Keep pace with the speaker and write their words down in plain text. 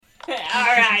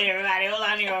Alright, everybody, hold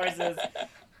on to your horses.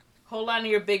 Hold on to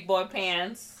your big boy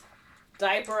pants.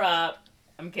 Diaper up.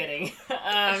 I'm kidding.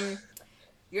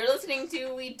 You're listening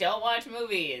to We Don't Watch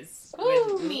Movies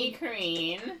with me,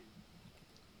 Kareen.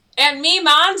 And me,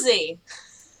 Monzi.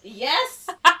 Yes,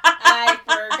 I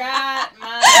forgot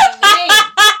my name.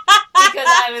 Because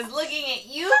I was looking at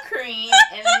you, Kareen,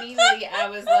 and immediately I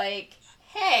was like,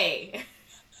 hey.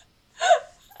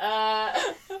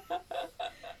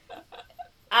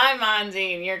 I'm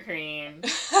Monzi and you're Kareen.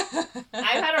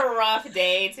 I've had a rough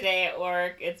day today at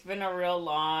work. It's been a real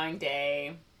long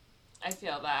day. I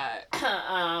feel that.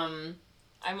 I'm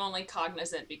only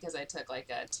cognizant because I took like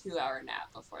a 2-hour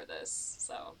nap before this,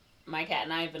 so. My cat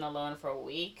and I have been alone for a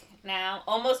week now.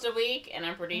 Almost a week, and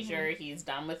I'm pretty sure he's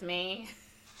done with me.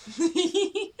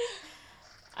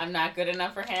 I'm not good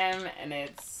enough for him, and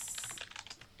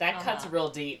that cuts real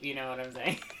deep, you know what I'm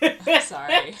saying?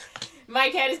 Sorry. My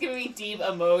cat is giving me deep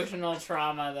emotional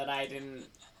trauma that I didn't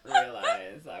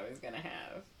realize I was gonna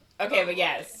have. Okay, but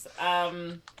yes.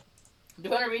 Do you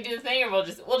want to redo the thing, or we'll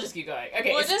just keep going?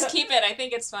 Okay, we'll just keep it. I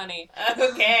think it's funny.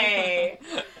 Okay.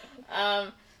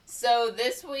 So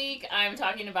this week I'm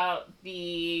talking about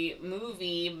the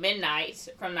movie Midnight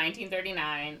from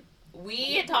 1939.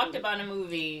 We had talked about a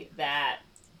movie that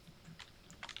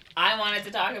I wanted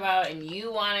to talk about and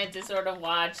you wanted to sort of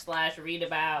watch / read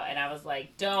about, and I was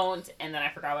like, don't, and then I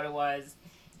forgot what it was,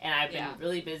 and I've been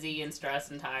really busy and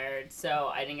stressed and tired,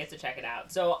 so I didn't get to check it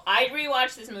out. So I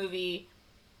rewatched this movie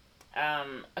a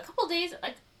couple days,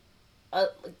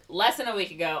 less than a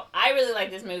week ago. I really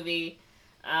like this movie,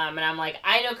 and I'm like,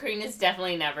 I know Kareen has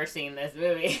definitely never seen this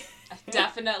movie. I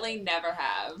definitely never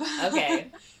have.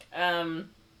 Okay.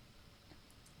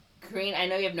 Kareen, I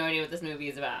know you have no idea what this movie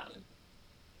is about.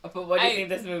 But what do you think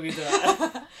this movie's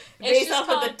about? Based off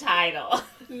of the title.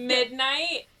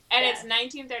 Midnight, and it's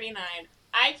 1939.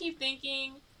 I keep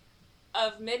thinking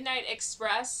of Midnight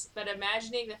Express, but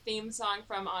imagining the theme song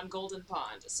from On Golden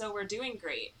Pond. So we're doing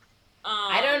great.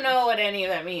 I don't know what any of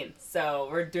that means, so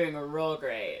we're doing real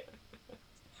great.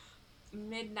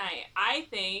 Midnight. I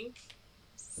think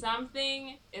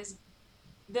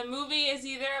the movie is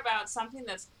either about something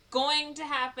that's going to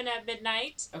happen at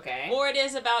midnight, or it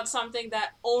is about something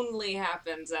that only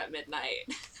happens at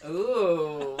midnight.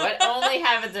 Ooh, what only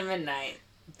happens at midnight?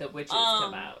 The witches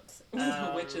come out.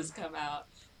 The witches come out.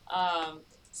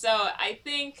 So I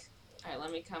think, all right,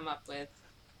 let me come up with,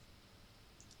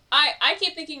 I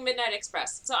keep thinking Midnight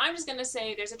Express, so I'm just going to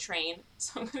say there's a train,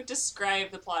 so I'm going to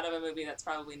describe the plot of a movie that's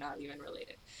probably not even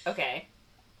related. Okay.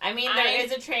 I mean, there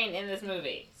is a train in this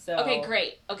movie, so... Okay,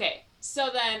 great. Okay, so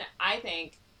then I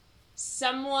think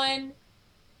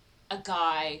a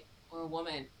guy or a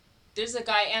woman, there's a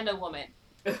guy and a woman,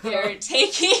 they're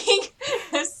taking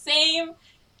the same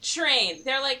train.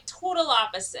 They're like total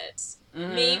opposites.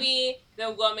 Mm-hmm. Maybe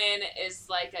the woman is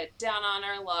like a down on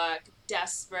her luck,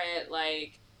 desperate,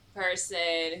 like,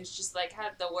 person who's just like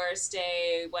had the worst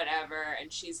day, whatever,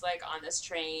 and she's like on this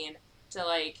train to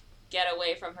like get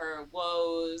away from her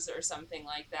woes or something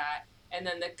like that. And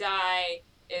then the guy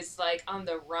is like on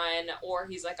the run, or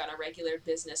he's like on a regular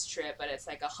business trip, but it's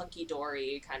like a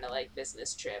hunky-dory kind of like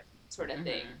business trip sort of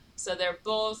thing. So they're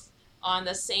both on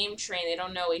the same train. They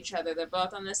don't know each other. They're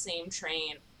both on the same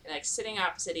train, like sitting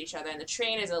opposite each other. And the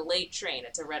train is a late train.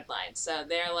 It's a red line. So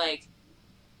they're like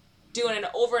doing an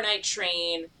overnight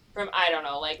train from, I don't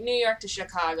know, like New York to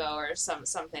Chicago or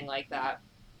something like that.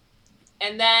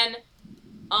 And then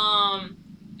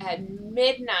at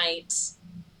midnight,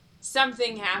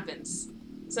 something happens.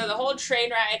 So the whole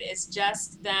train ride is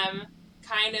just them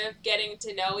kind of getting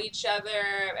to know each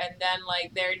other, and then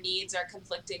like their needs are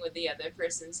conflicting with the other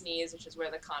person's needs, which is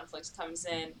where the conflict comes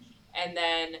in. And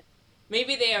then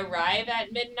maybe they arrive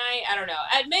at midnight. I don't know.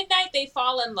 At midnight, they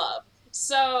fall in love.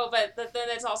 So, but then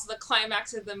it's also the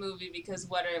climax of the movie, because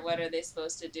what are they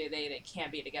supposed to do? They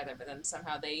can't be together, but then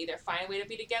somehow they either find a way to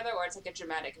be together, or it's like a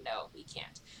dramatic no, we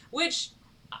can't. Which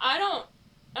I don't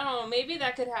know, maybe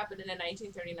that could happen in a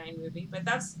 1939 movie, but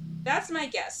that's my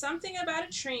guess. Something about a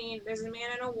train, there's a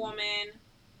man and a woman,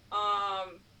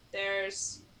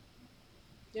 there's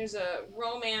a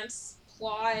romance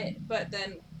plot, but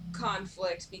then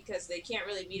conflict because they can't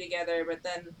really be together, but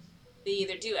then they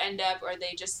either do end up, or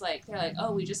they just like, they're like,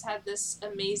 oh, we just had this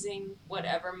amazing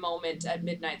whatever moment at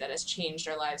midnight that has changed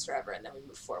our lives forever, and then we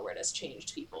move forward as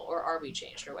changed people, or are we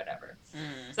changed, or whatever.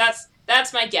 So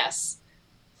that's my guess.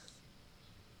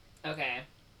 Okay.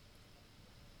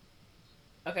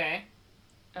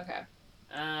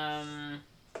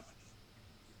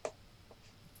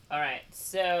 Alright,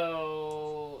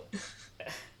 so...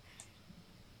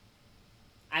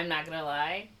 I'm not gonna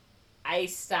lie, I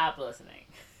stopped listening.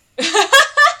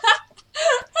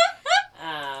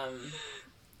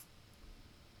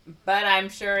 But I'm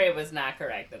sure it was not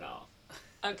correct at all.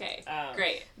 Okay,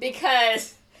 great.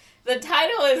 Because the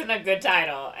title isn't a good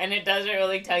title, and it doesn't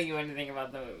really tell you anything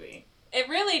about the movie. It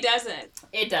really doesn't.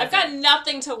 It doesn't. I've got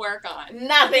nothing to work on.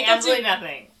 Nothing, absolutely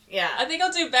nothing. Yeah. I think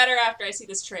I'll do better after I see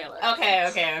this trailer.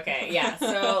 Okay. Yeah,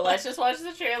 so let's just watch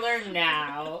the trailer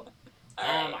now.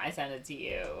 Right. I sent it to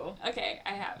you. Okay,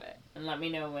 I have it. And let me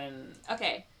know when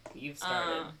you've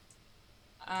started.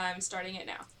 I'm starting it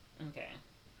now. Okay.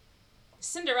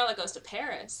 Cinderella goes to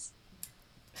Paris.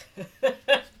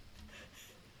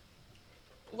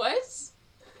 What?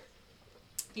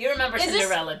 You remember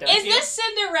Cinderella, don't you? Is this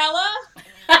Cinderella?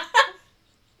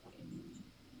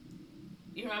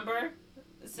 You remember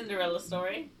the Cinderella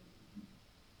story?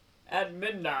 At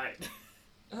midnight.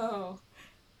 Oh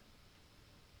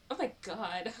my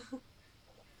god.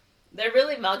 They're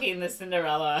really milking the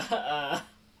Cinderella.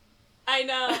 I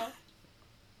know.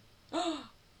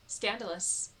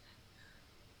 Scandalous.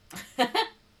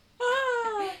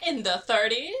 In the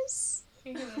 30s?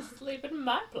 You're gonna sleep in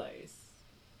my place.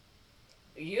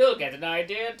 You'll get an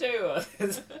idea too.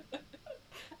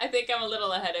 I think I'm a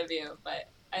little ahead of you, but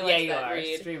I like yeah, you that are.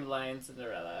 read. Streamlined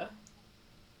Cinderella.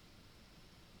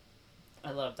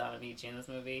 I love Don Amici in this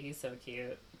movie. He's so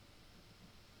cute.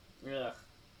 Ugh.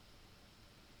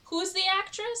 Who's the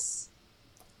actress?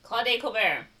 Claudette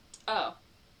Colbert. Oh.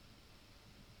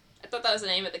 I thought that was the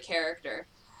name of the character.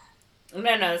 No,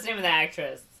 that's the name of the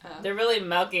actress. Oh. They're really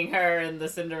milking her in the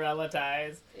Cinderella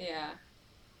ties. Yeah.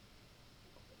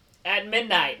 At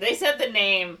midnight. They said the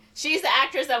name. She's the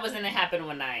actress that was in It Happened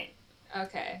One Night.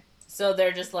 Okay. So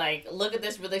they're just like, look at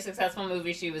this really successful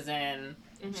movie she was in.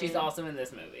 Mm-hmm. She's also in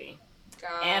this movie.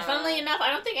 And funnily enough,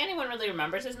 I don't think anyone really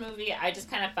remembers this movie. I just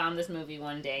kind of found this movie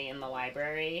one day in the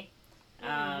library.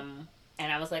 And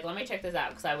I was like, let me check this out.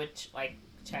 Because I would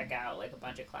check out like a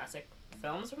bunch of classic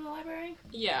films from the library.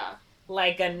 Yeah.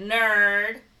 Like a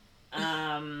nerd.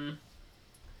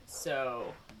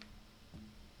 So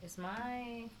is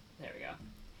my... There we go.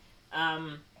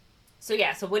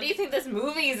 So what do you think this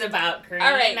movie is about, Corinne?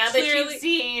 All right, now that you've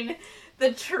seen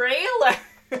the trailer.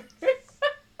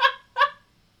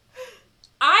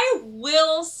 I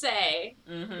will say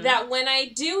Mm-hmm. that when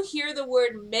I do hear the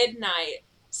word midnight,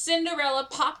 Cinderella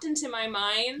popped into my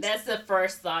mind. That's the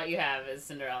first thought you have is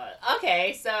Cinderella.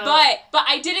 Okay, so... But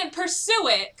I didn't pursue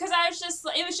it, because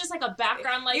it was just like a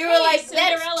background, like, you were hey, like,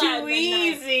 Cinderella that's at too midnight.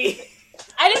 easy.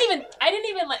 I didn't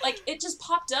even like it just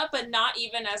popped up, but not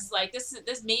even as like this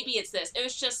maybe it's this. It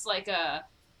was just like a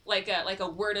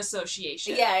word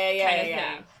association.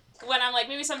 Yeah. Thing. When I'm like,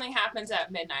 maybe something happens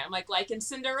at midnight. I'm like in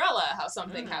Cinderella, how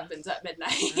something happens at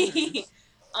midnight.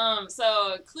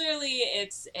 So clearly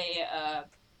it's a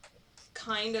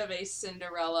kind of a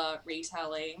Cinderella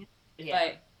retelling,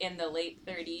 but in the late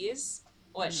 30s.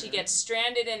 She gets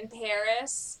stranded in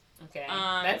Paris. Okay,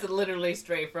 that's literally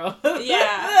straight from the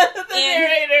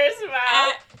narrator's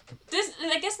mouth.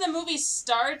 I guess the movie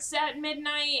starts at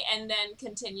midnight and then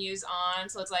continues on,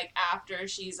 so it's like after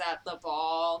she's at the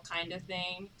ball kind of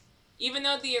thing. Even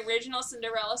though the original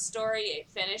Cinderella story, it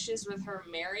finishes with her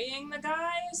marrying the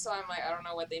guy, so I'm like, I don't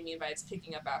know what they mean by it's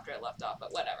picking up after it left off,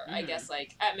 but whatever. I guess,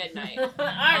 like, at midnight.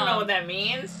 I don't know what that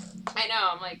means. I know,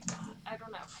 I'm like, I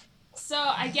don't know. So,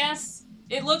 I guess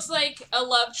it looks like a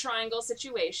love triangle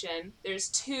situation. There's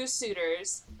two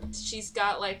suitors. She's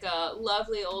got, like, a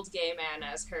lovely old gay man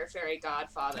as her fairy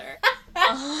godfather.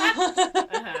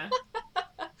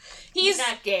 He's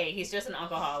not gay, he's just an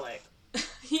alcoholic.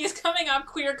 He's coming off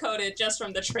queer-coded just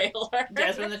from the trailer.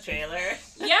 Just from the trailer?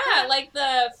 Yeah, like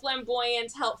the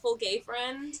flamboyant, helpful gay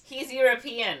friend. He's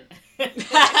European.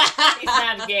 He's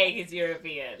not gay, he's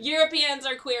European. Europeans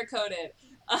are queer-coded.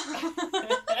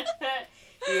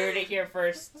 You heard it here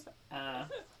first,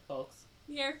 folks.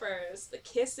 Here first. The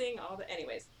kissing, all the...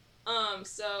 Anyways.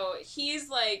 So he's,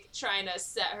 like, trying to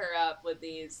set her up with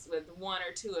one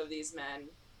or two of these men.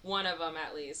 One of them,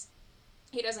 at least.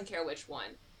 He doesn't care which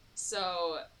one.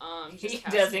 So, he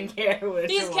doesn't care which one.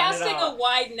 He's casting a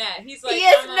wide net. He's like, he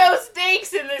has no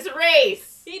stakes in this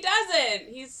race. He doesn't.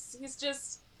 He's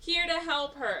just here to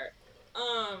help her.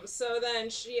 So then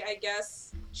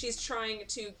she's trying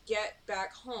to get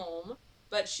back home,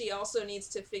 but she also needs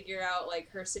to figure out, like,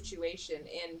 her situation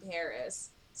in Paris.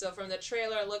 So from the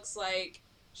trailer, it looks like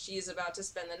she's about to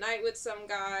spend the night with some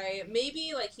guy.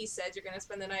 Maybe, like, he said, you're going to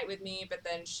spend the night with me, but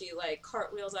then she, like,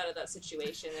 cartwheels out of that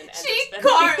situation and ends She up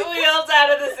cartwheels out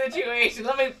of the situation.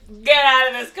 Let me get out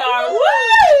of this car. Woo!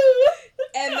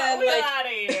 And then, like... out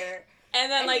of here.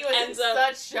 And then, like, he was ends in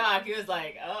up... such shock. He was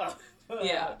like, oh.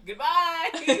 Yeah. Goodbye.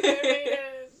 There he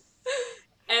is.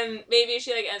 And maybe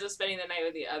she like ends up spending the night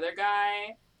with the other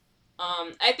guy.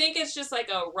 I think it's just like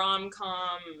a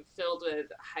rom-com filled with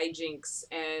hijinks,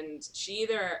 and she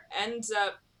either ends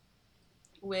up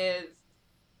with,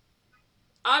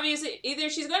 obviously, either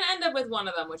she's going to end up with one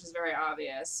of them, which is very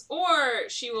obvious, or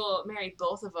she will marry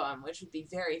both of them, which would be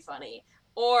very funny,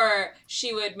 or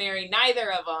she would marry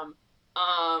neither of them,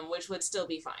 which would still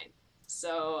be fine.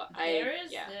 So there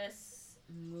is this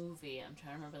movie, I'm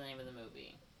trying to remember the name of the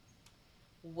movie,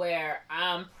 where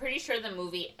I'm pretty sure the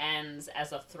movie ends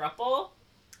as a throuple.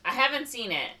 I haven't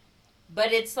seen it,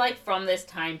 but it's like from this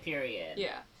time period.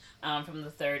 Yeah. From the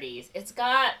 30s. It's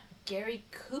got Gary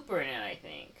Cooper in it, I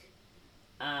think.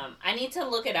 I need to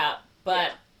look it up,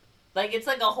 but like it's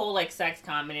like a whole like sex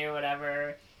comedy or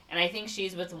whatever. And I think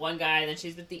she's with one guy, then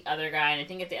she's with the other guy, and I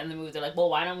think at the end of the movie they're like,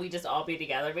 well, why don't we just all be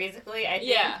together, basically? I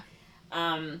think. Yeah.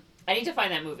 I need to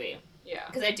find that movie. Yeah.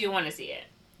 Because I do want to see it.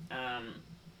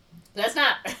 That's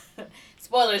not...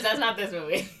 Spoilers, that's not this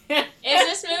movie. Is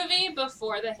this movie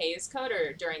before the Hays Code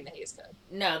or during the Hays Code?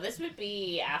 No, this would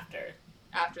be after.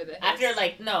 After the Hays? After,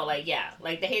 like, no, like, yeah.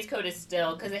 Like, the Hays Code is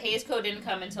still... Because the Hays Code didn't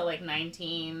come until, like,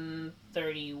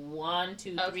 1931,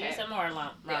 2, 3, somewhere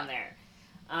around there.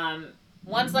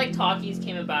 Once, like, talkies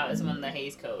came about is when the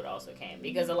Hays Code also came.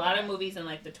 Because a lot of movies in,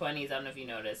 like, the 20s, I don't know if you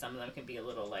noticed, some of them can be a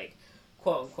little, like,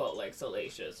 quote-unquote, like,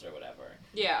 salacious or whatever.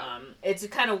 Yeah. It's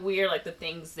kind of weird, like, the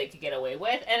things they could get away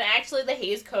with. And actually, the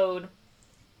Hays Code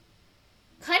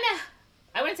kind of,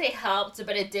 I wouldn't say helped,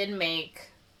 but it did make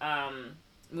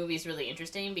movies really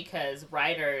interesting because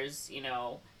writers, you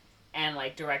know, and,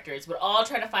 like, directors would all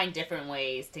try to find different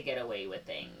ways to get away with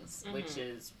things, which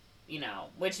is... You know,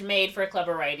 which made for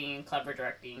clever writing, clever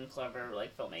directing, clever,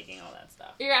 like, filmmaking, all that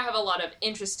stuff. You're gonna have a lot of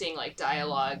interesting, like,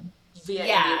 dialogue via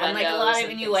and, like, a lot of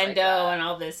innuendo and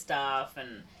all this stuff,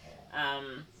 and,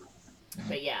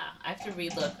 but yeah, I have to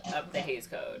relook up the Hays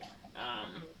Code.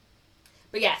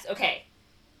 But yes, okay.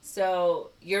 So,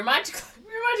 you're much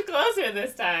closer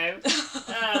this time.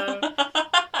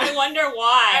 I wonder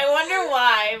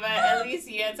why. But at least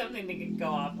you had something to go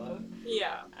off of.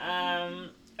 Yeah.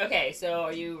 Okay, so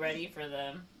are you ready for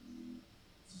them?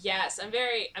 Yes, I'm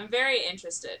very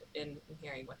interested in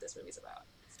hearing what this movie's about.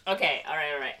 Okay, all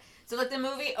right. So, like, the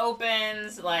movie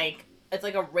opens, like, it's,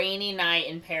 like, a rainy night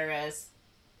in Paris,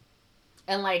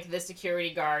 and, like, the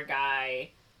security guard guy,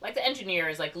 like, the engineer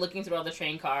is, like, looking through all the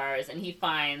train cars, and he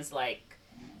finds, like,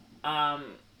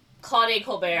 Claudia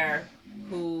Colbert,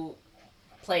 who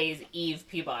plays Eve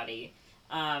Peabody.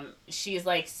 She's,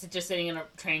 like, just sitting in a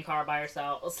train car by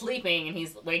herself, sleeping, and he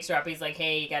wakes her up. He's like,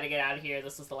 hey, you gotta get out of here.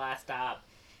 This was the last stop.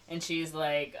 And she's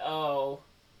like, oh,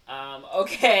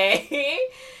 okay.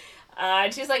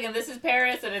 And she's like, and this is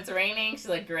Paris, and it's raining. She's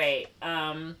like, great.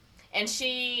 And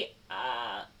she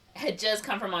had just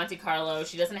come from Monte Carlo.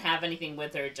 She doesn't have anything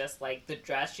with her, just, like, the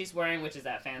dress she's wearing, which is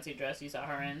that fancy dress you saw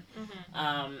her in.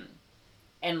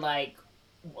 And, like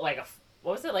a...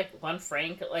 What was it, like, 1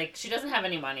 franc? Like, she doesn't have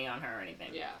any money on her or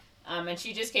anything. Yeah. And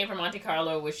she just came from Monte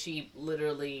Carlo, where she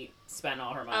literally spent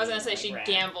all her money. I was gonna say, she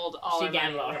gambled all her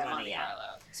money, yeah.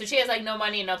 So she has, like, no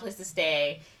money and no place to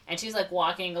stay, and she's, like,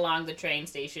 walking along the train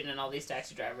station, and all these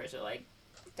taxi drivers are like,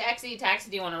 taxi,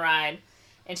 do you want to ride?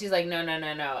 And she's like, no.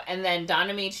 And then Don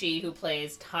Amici, who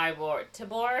plays Tibor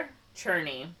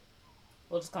Cherney,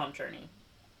 we'll just call him Cherney,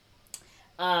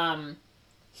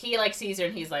 he, like, sees her,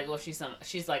 and he's like, well, she's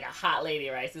like a hot lady,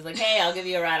 right? So he's like, hey, I'll give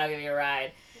you a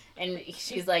ride. And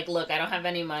she's like, look, I don't have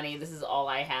any money. This is all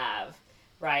I have,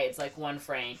 right? It's, like, 1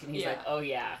 franc. And he's like, oh,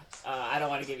 yeah, I don't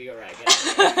want to give you a ride.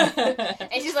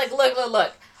 And she's like,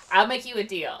 look, I'll make you a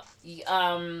deal. You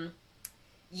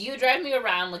drive me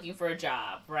around looking for a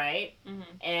job, right?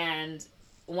 And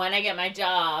when I get my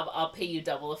job, I'll pay you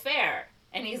double the fare.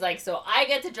 And he's like, so I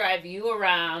get to drive you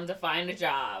around to find a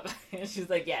job. And she's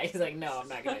like, yeah. He's like, no, I'm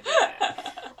not going to do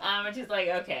that. And she's like,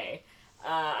 okay,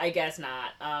 I guess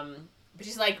not. But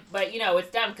she's like, but, you know,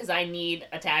 it's dumb because I need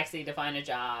a taxi to find a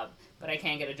job, but I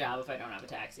can't get a job if I don't have a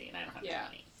taxi and I don't have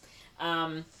any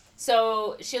money.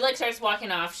 So she, like, starts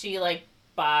walking off. She, like,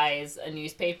 buys a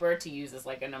newspaper to use as,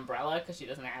 like, an umbrella because she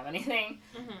doesn't have anything.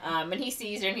 And he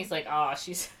sees her and he's like, oh,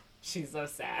 she's so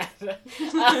sad.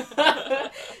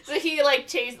 So he, like,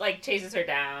 chases her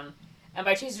down. And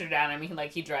by chases her down, I mean,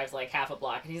 like, he drives, like, half a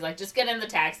block. And he's like, just get in the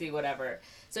taxi, whatever.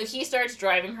 So he starts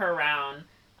driving her around,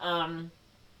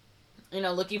 you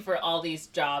know, looking for all these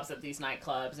jobs at these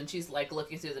nightclubs. And she's, like,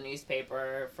 looking through the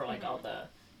newspaper for, like, all the,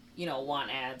 you know,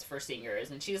 want ads for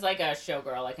singers. And she's, like, a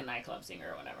showgirl, like a nightclub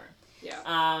singer or whatever.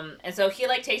 Yeah. And so he,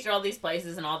 like, takes her all these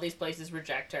places, and all these places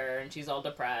reject her, and she's all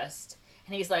depressed.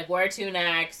 And he's like, where to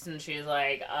next? And she's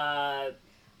like,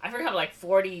 I forgot, like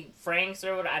 40 francs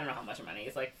or what. I don't know how much money.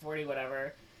 It's like 40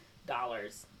 whatever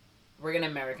dollars. We're gonna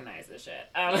Americanize this shit.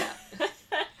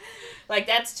 Like,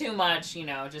 that's too much, you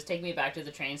know, just take me back to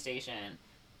the train station.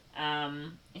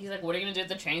 He's like, what are you gonna do at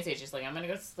the train station? She's like, I'm gonna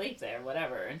go sleep there,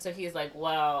 whatever. And so he's like,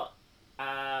 well,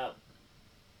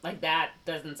 like, that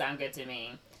doesn't sound good to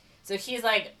me. So he's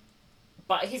like,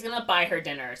 but he's gonna buy her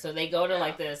dinner. So they go to,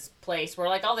 like, this place where,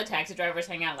 like, all the taxi drivers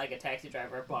hang out, like a taxi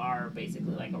driver bar,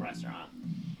 basically like a restaurant.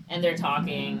 And they're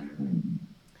talking.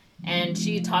 And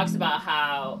she talks about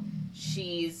how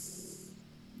she's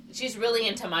really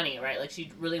into money, right? Like,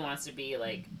 she really wants to be,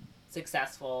 like,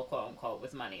 successful, quote unquote,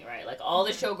 with money, right? Like, all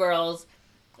the showgirls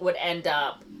would end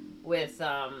up with,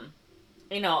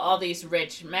 you know, all these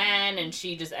rich men, and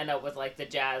she just end up with, like, the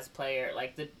jazz player,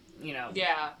 like, the, you know,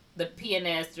 the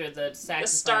pianist or the saxophonist. The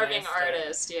starving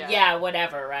artist, yeah. Yeah,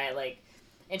 whatever, right? Like,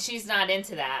 and she's not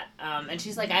into that. And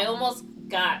she's like, I almost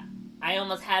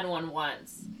had one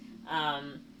once.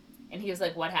 And he was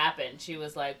like, what happened? She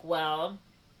was like, well,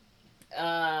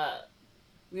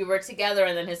 we were together,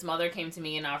 and then his mother came to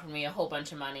me and offered me a whole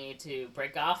bunch of money to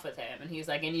break off with him. And he was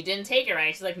like, and you didn't take it,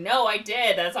 right? She's like, no, I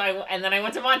did. That's how and then I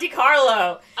went to Monte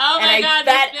Carlo. Oh my and God, I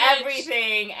bet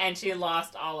everything, and she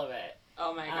lost all of it.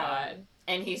 Oh my God.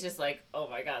 And he's just like, oh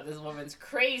my God, this woman's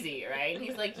crazy, right? And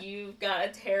he's like, you've got a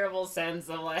terrible sense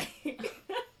of, like...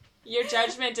 Your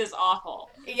judgment is awful.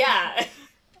 Yeah.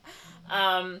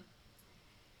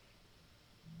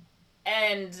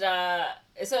 And,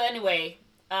 so anyway,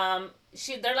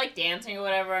 they're, like, dancing or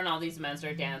whatever, and all these men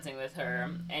start dancing with her,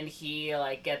 and he,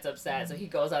 like, gets upset, so he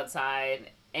goes outside,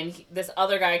 and this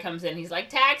other guy comes in, he's like,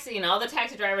 taxi, and all the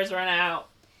taxi drivers run out,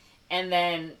 and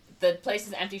then the place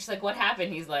is empty. She's like, what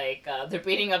happened? He's like, they're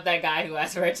beating up that guy who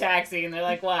asked for a taxi, and they're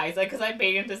like, why? He's like, because I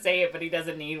paid him to say it, but he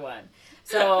doesn't need one.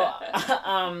 So,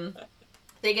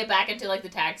 they get back into, like, the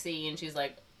taxi, and she's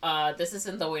like, this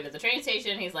isn't the way to the train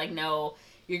station. He's like, no,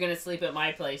 you're gonna sleep at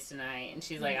my place tonight. And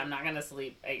she's like, I'm not gonna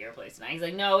sleep at your place tonight. He's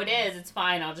like, no, it is. It's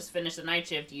fine. I'll just finish the night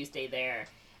shift. You stay there.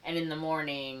 And in the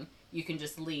morning, you can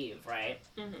just leave, right?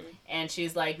 Mm-hmm. And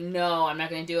she's like, no, I'm not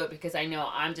gonna do it because I know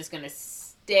I'm just gonna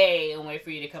stay and wait for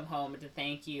you to come home and to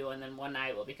thank you. And then one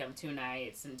night will become 2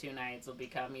 nights, and 2 nights will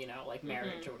become, you know, like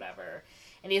marriage or whatever.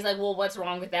 And he's like, well, what's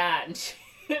wrong with that? And she,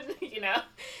 you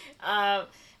know,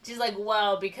 she's like,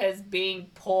 well, because being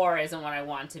poor isn't what I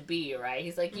want to be, right?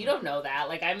 He's like, you don't know that.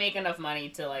 Like, I make enough money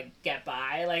to, like, get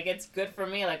by. Like, it's good for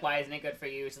me. Like, why isn't it good for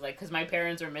you? She's like, because my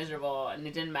parents were miserable, and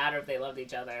it didn't matter if they loved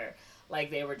each other. Like,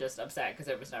 they were just upset because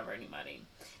there was never any money.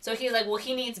 So he's like, well,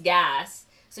 he needs gas.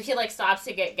 So he, like, stops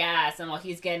to get gas, and while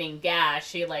he's getting gas,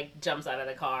 she, like, jumps out of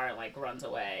the car and, like, runs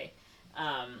away.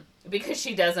 Because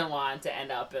she doesn't want to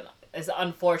end up in this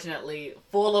unfortunately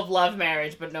full of love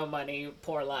marriage but no money,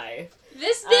 poor life.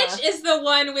 This bitch is the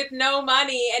one with no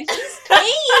money, and he's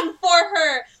paying for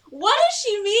her. What does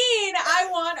she mean? I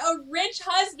want a rich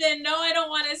husband. No, I don't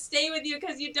want to stay with you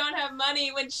because you don't have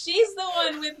money, when she's the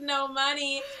one with no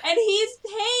money, and he's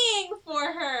paying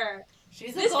for her.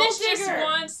 This bitch just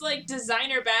wants, like,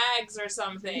 designer bags or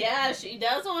something. Yeah, she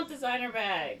does want designer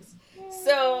bags.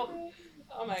 So,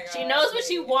 oh my God, she knows what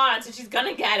she wants, and she's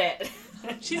gonna get it.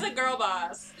 She's a girl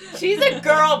boss. She's a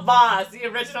girl boss, the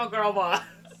original girl boss.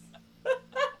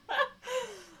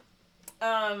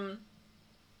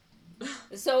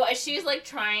 So as she's, like,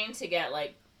 trying to get,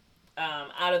 like,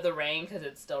 out of the rain because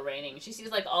it's still raining, she sees,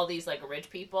 like, all these, like,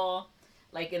 rich people,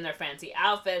 like, in their fancy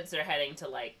outfits. They're heading to,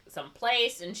 like, some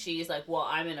place, and she's like, well,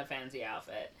 I'm in a fancy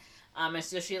outfit. And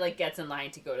so she, like, gets in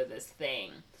line to go to this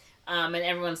thing. And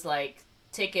everyone's like,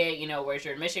 ticket, you know, where's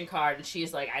your admission card? And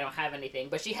she's like, I don't have anything.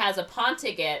 But she has a pawn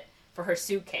ticket for her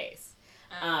suitcase.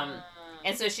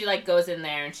 And so she, like, goes in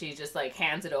there and she just, like,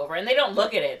 hands it over. And they don't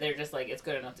look at it. They're just like, it's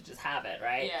good enough to just have it,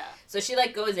 right? Yeah. So she,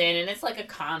 like, goes in, and it's like a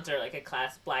concert, like a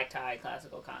black tie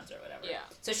classical concert, whatever. Yeah.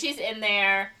 So she's in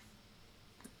there,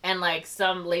 and, like,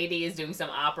 some lady is doing some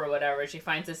opera or whatever. She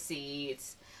finds a seat.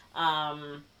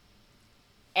 And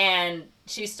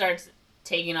she starts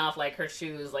taking off, like, her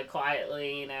shoes, like,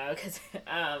 quietly, you know, because,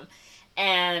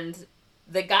 and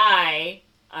the guy,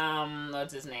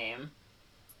 what's his name?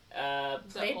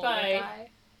 Played by, guy?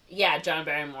 Yeah, John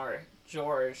Barrymore,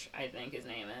 George, I think his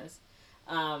name is,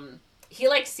 he,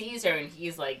 like, sees her, and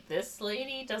he's like, this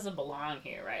lady doesn't belong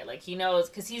here, right? Like, he knows,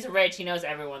 because he's rich, he knows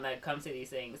everyone that comes to these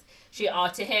things.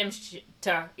 To him,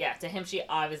 she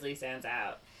obviously stands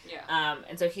out. Yeah.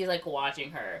 And so he's, like,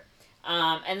 watching her.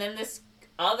 And then this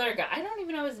other guy, I don't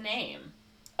even know his name.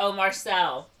 Oh,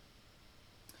 Marcel.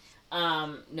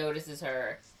 Notices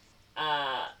her.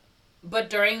 But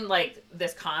during, like,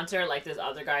 this concert, like, this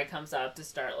other guy comes up to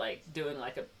start, like, doing,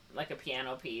 like a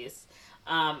piano piece.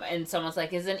 And someone's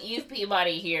like, isn't Eve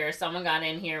Peabody here? Someone got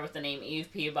in here with the name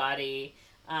Eve Peabody.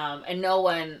 And no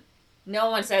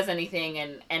one says anything,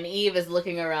 and Eve is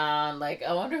looking around like,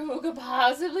 I wonder who it could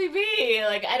possibly be.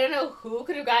 Like, I don't know who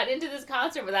could have gotten into this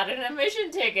concert without an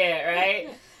admission ticket, right?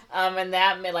 And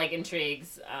that, like,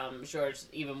 intrigues George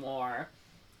even more.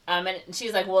 And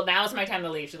she's like, well, now's my time to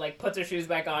leave. She, like, puts her shoes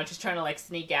back on. She's trying to, like,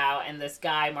 sneak out. And this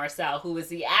guy, Marcel, who is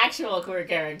the actual queer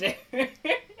character. There's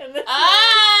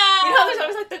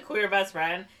always, like, the queer best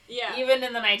friend. Yeah. Even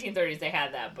in the 1930s, they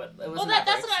had that, but it was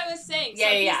that's what I was saying. So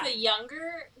he's the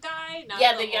younger guy?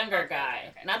 Not the younger guy.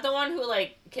 Okay. Not the one who,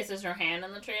 like, kisses her hand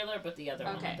in the trailer, but the other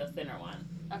one, the thinner one.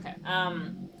 Okay.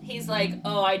 He's like,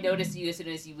 oh, I noticed you as soon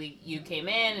as you came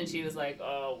in. And she was like,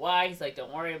 oh, why? He's like,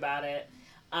 don't worry about it.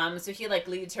 So he, like,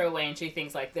 leads her away, and she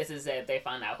thinks, like, this is it. They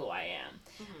found out who I am.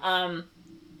 Mm-hmm.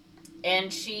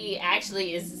 And she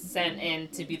actually is sent in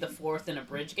to be the fourth in a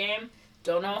bridge game.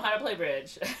 Don't know how to play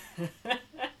bridge.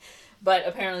 But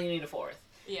apparently you need a fourth.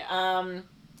 Yeah.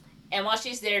 And while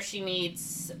she's there, she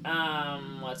meets,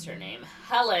 what's her name?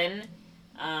 Helen,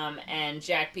 and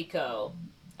Jack Picot.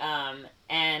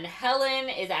 And Helen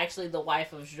is actually the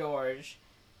wife of George,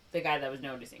 the guy that was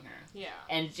noticing her. Yeah.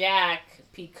 And Jack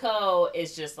Picot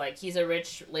is just, like, he's a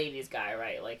rich ladies guy,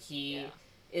 right? Like, he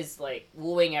is, like,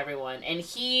 wooing everyone. And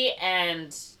he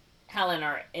and Helen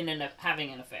are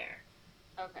having an affair.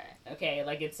 Okay,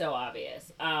 like, it's so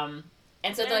obvious. And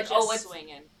so they're like, oh, what's...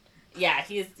 swinging. Yeah,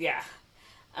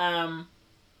 and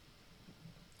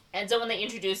so when they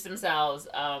introduce themselves,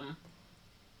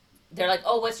 they're like,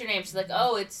 oh, what's your name? She's like,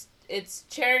 oh, it's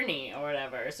Czerny, or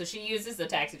whatever. So she uses the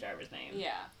taxi driver's name.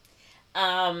 Yeah.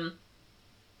 I'm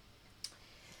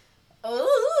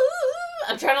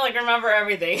trying to, like, remember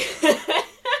everything.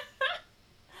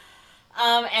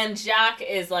 And Jacques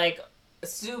is, like,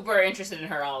 super interested in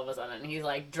her all of a sudden. He's,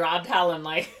 like, dropped Helen,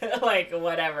 like, like,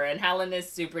 whatever. And Helen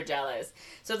is super jealous.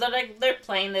 So they're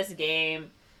playing this game.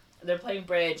 They're playing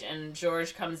bridge, and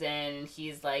George comes in, and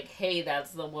he's like, hey,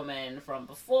 that's the woman from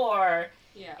before.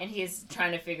 Yeah. And he's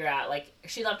trying to figure out, like,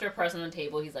 she left her purse on the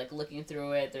table. He's, like, looking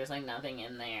through it. There's, like, nothing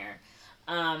in there.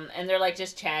 And they're, like,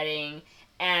 just chatting.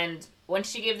 And when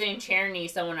she gave the name Czerny,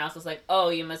 someone else was like, oh,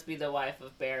 you must be the wife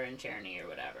of Baron Czerny or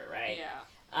whatever, right?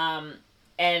 Yeah.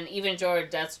 And even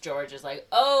George is like,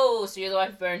 oh, so you're the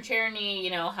wife of Baron Czerny,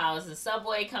 you know, how's the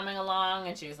subway coming along?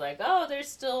 And she's like, oh, there's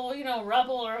still, you know,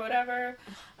 rubble or whatever.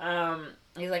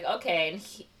 He's like, okay.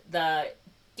 And the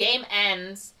game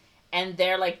ends, and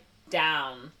they're, like,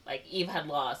 down. Like, Eve had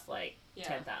lost, like,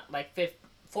 10,000, like,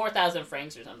 4,000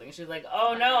 francs or something. She's like,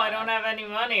 oh, no, I don't have any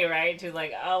money, right? She's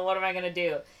like, oh, what am I going to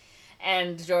do?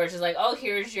 And George is like, oh,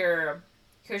 here's your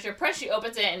purse. She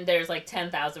opens it, and there's, like,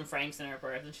 10,000 francs in her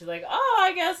purse. And she's like, oh,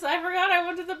 I guess I forgot I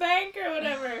went to the bank or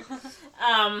whatever.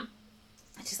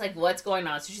 She's like, what's going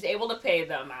on? So she's able to pay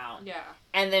the amount. Yeah.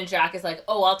 And then Jacques is like,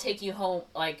 oh, I'll take you home.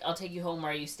 Like, I'll take you home.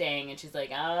 Where are you staying? And she's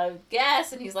like, I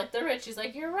guess. And he's like, the Ritz. She's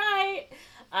like, you're right.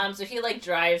 So he, like,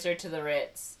 drives her to the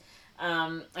Ritz.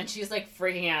 And she's, like,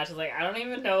 freaking out. She's like, I don't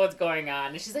even know what's going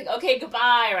on. And she's like, okay,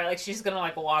 goodbye, right? Like, she's gonna,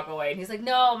 like, walk away. And he's like,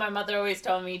 no, my mother always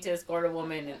told me to escort a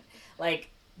woman, and, like,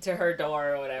 to her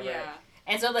door or whatever. Yeah.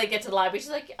 And so they get to the lobby. She's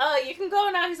like, oh, you can go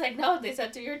now. He's like, no, they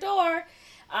said to your door.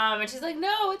 And she's like,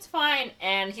 no, it's fine.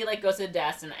 And he, like, goes to the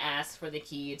desk and asks for the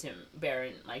key to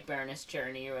Baroness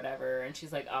Czerny or whatever. And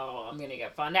she's like, oh, I'm gonna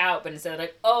get found out. But instead of,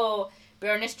 like, oh,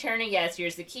 Baroness Czerny, yes,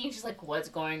 here's the key. And she's like, what's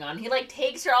going on? He, like,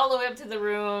 takes her all the way up to the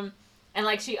room. And,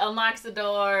 like, she unlocks the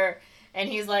door, and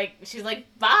she's like,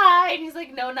 bye, and he's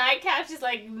like, no nightcap. She's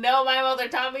like, no, my mother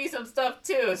taught me some stuff,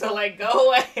 too, so, like, go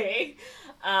away.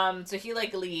 So he,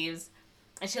 like, leaves,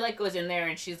 and she, like, goes in there,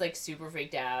 and she's, like, super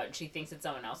freaked out, and she thinks it's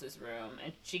someone else's room,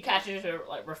 and she catches her,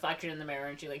 like, reflection in the mirror,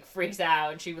 and she, like, freaks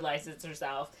out, and she realizes it's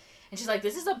herself, and she's like,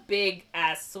 this is a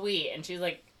big-ass suite, and she's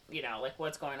like, you know, like,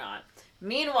 what's going on?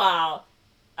 Meanwhile,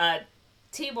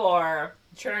 Tibor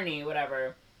Czerny,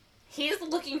 whatever, he's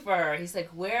looking for her. He's like,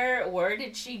 where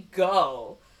did she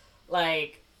go?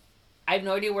 Like, I have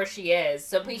no idea where she is.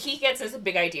 So he gets this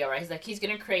big idea, right? He's like, he's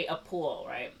going to create a pool,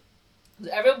 right?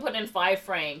 Everyone put in 5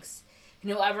 francs.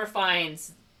 And whoever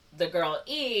finds the girl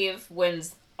Eve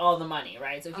wins all the money,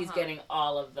 right? So he's getting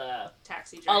all of the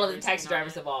taxi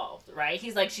drivers involved, right?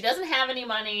 He's like, she doesn't have any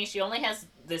money. She only has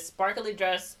this sparkly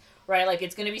dress, right? Like,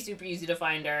 it's going to be super easy to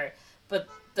find her. But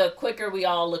the quicker we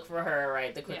all look for her,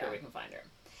 right, the quicker we can find her.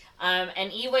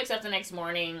 And Eve wakes up the next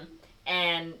morning,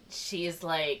 and she's,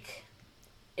 like,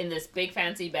 in this big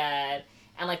fancy bed,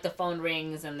 and, like, the phone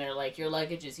rings, and they're like, your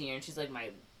luggage is here, and she's like,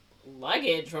 my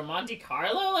luggage from Monte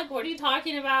Carlo? Like, what are you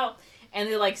talking about? And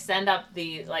they, like, send up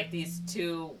these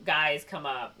 2 guys come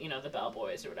up, you know, the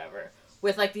bellboys or whatever,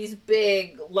 with like these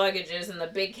big luggages and the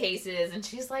big cases, and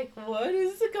she's like, what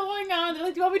is going on? They're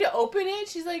like, do you want me to open it?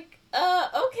 She's like,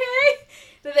 okay.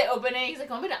 Then they open it, he's like,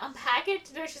 want me to unpack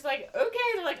it? She's like, okay.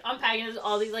 They're like unpacking, there's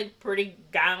all these like pretty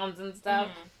gowns and stuff.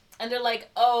 Mm-hmm. And they're like,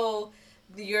 oh,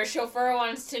 your chauffeur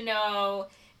wants to know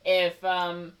if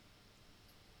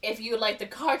you would like the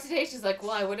car today. She's like,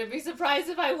 well, I wouldn't be surprised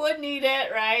if I would need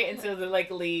it, right? And so they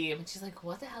like leave, and she's like,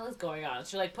 what the hell is going on?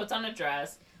 She like puts on a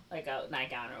dress, like a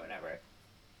nightgown or whatever.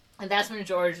 And that's when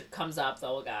George comes up, the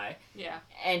old guy. Yeah.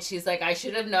 And she's like, I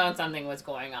should have known something was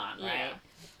going on, right?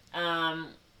 Yeah.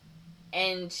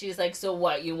 And she's like, so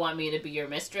what, you want me to be your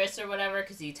mistress or whatever?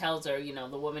 Because he tells her, you know,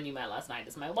 the woman you met last night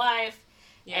is my wife.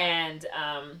 Yeah. And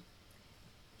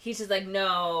he's just like,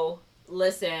 no,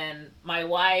 listen, my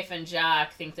wife and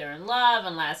Jacques think they're in love,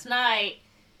 and last night,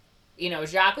 you know,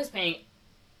 Jacques was paying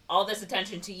all this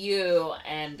attention to you,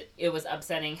 and it was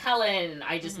upsetting Helen, and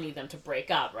I just need them to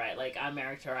break up, right? Like, I'm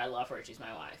married to her, I love her, she's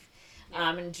my wife.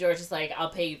 Yeah. And George is like, I'll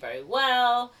pay you very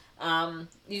well,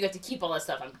 you get to keep all the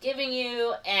stuff I'm giving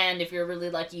you, and if you're really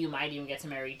lucky, you might even get to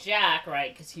marry Jack,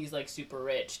 right? Because he's, like, super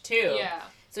rich, too. Yeah.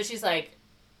 So she's like,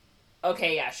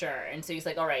 okay, yeah, sure. And so he's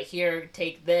like, all right, here,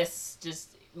 take this,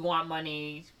 just, you want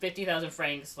money, 50,000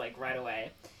 francs, like, right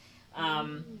away.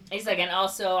 He's like, and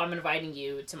also, I'm inviting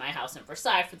you to my house in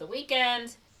Versailles for the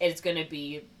weekend. It's going to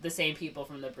be the same people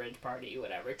from the bridge party,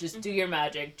 whatever. Just do your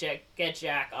magic, get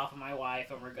Jack off of my wife,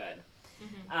 and we're good.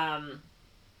 Mm-hmm.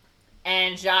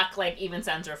 And Jacques, like, even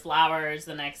sends her flowers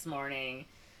the next morning.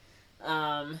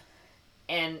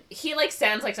 And he, like,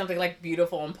 sends, like, something, like,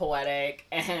 beautiful and poetic.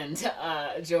 And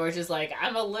George is like,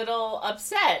 I'm a little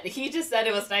upset. He just said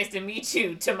it was nice to meet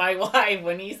you to my wife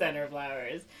when he sent her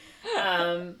flowers.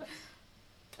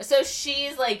 So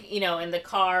she's, like, you know, in the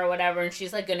car or whatever, and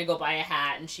she's, like, gonna go buy a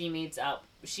hat, and she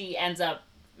ends up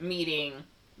meeting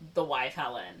the wife,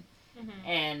 Helen. Mm-hmm.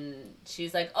 And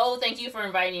she's like, oh, thank you for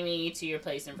inviting me to your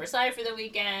place in Versailles for the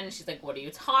weekend. She's like, what are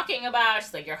you talking about?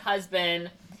 She's like, your husband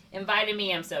invited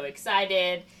me, I'm so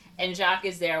excited. And Jacques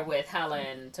is there with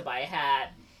Helen to buy a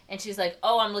hat. And she's like,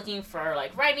 oh, I'm looking for,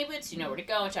 like, riding boots. You know where to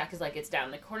go. And Jacques is like, it's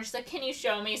down the corner. She's like, can you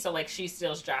show me? So, like, she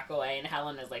steals Jacques away. And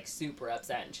Helen is, like, super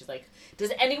upset. And she's like,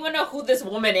 does anyone know who this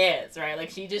woman is? Right? Like,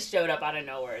 she just showed up out of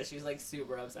nowhere. She's, like,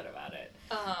 super upset about it.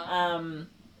 Uh-huh.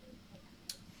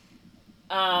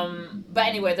 But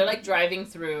anyway, they're, like, driving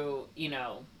through, you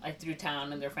know, like, through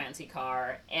town in their fancy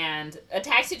car. And a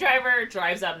taxi driver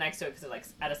drives up next to it because it's, like,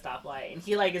 at a stoplight. And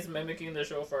he, like, is mimicking the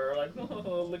chauffeur. Like,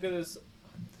 oh, look at this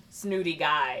snooty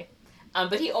guy.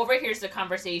 But he overhears the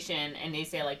conversation, and they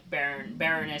say, like,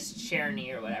 Baroness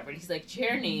Czerny or whatever. And he's like,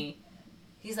 Czerny?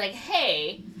 He's like,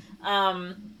 hey.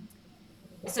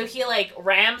 So he, like,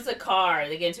 rams a car.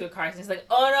 They get into a car, and he's like,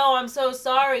 oh, no, I'm so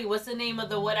sorry. What's the name of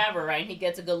the whatever, right? And he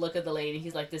gets a good look at the lady.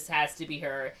 He's like, this has to be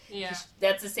her. Yeah.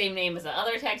 That's the same name as the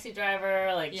other taxi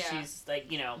driver. Like, she's, like,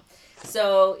 you know.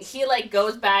 So he, like,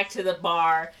 goes back to the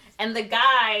bar. And the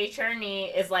guy,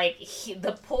 Czerny, is like,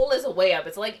 the pool is way up.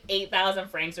 It's like 8,000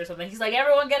 francs or something. He's like,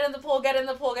 everyone get in the pool, get in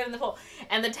the pool, get in the pool.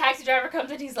 And the taxi driver comes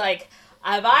in, he's like,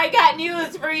 have I got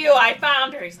news for you? I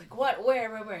found her. He's like, what?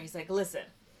 Where? He's like, listen,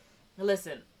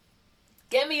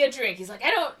 get me a drink. He's like,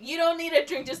 you don't need a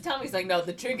drink, just tell me. He's like, no,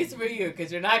 the drink is for you,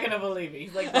 because you're not going to believe me.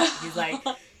 He's like,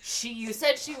 you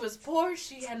said she was poor,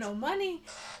 she had no money.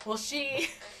 Well, she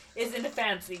is in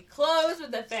fancy clothes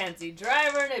with a fancy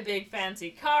driver and a big fancy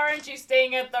car, and she's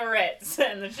staying at the Ritz.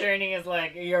 And the Czerny is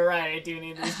like, you're right, I do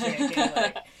need this drink.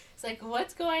 And it's like,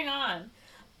 what's going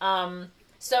on?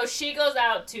 So she goes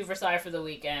out to Versailles for the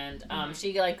weekend.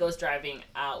 She, like, goes driving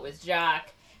out with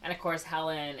Jacques. And, of course,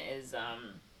 Helen is,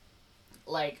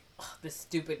 like, this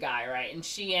stupid guy, right? And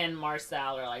she and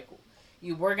Marcel are like,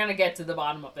 we're going to get to the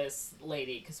bottom of this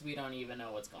lady because we don't even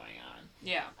know what's going on.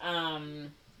 Yeah.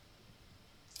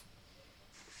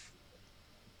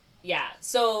 Yeah,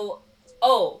 so,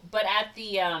 but at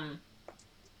the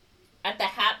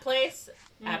hat place,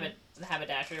 the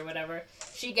haberdashery or whatever,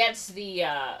 she gets the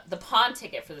pawn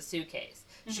ticket for the suitcase.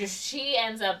 Mm-hmm. She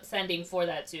ends up sending for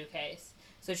that suitcase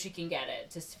so she can get it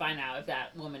to find out if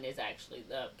that woman is actually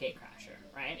the gatecrasher,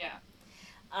 right? Yeah.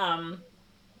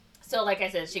 So, like I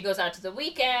said, she goes out to the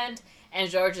weekend, and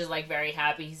George is, like, very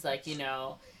happy. He's like, you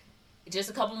know,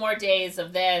 just a couple more days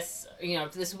of this, you know,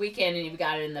 this weekend, and you've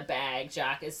got it in the bag.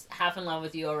 Jacques is half in love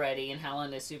with you already, and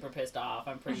Helen is super pissed off.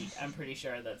 I'm pretty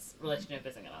sure this relationship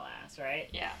isn't gonna last, right?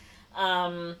 Yeah.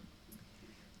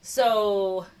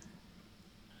 So,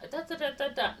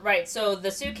 right. So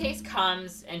the suitcase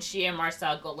comes, and she and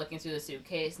Marcel go looking through the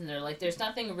suitcase, and they're like, "There's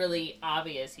nothing really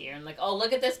obvious here." And like, "Oh,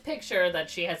 look at this picture that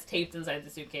she has taped inside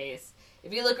the suitcase.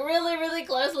 if you look really, really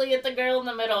closely at the girl in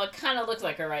the middle, it kind of looks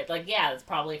like her, right? Like, yeah, it's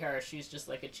probably her. She's just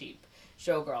like a cheap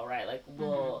showgirl, right? Like,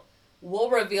 we'll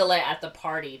reveal it at the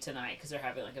party tonight because they're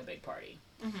having like a big party.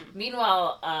 Mm-hmm.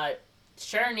 Meanwhile,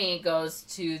 Cherney goes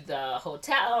to the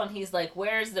hotel and he's like,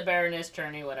 "Where's the Baroness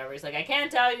Cherney?" Whatever. He's like, "I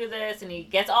can't tell you this," and he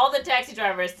gets all the taxi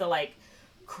drivers to like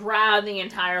crowd the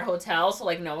entire hotel so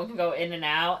like no one can go in and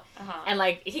out. And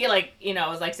like he like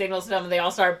was like signals to them and they all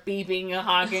start beeping and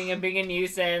honking and being a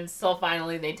nuisance. So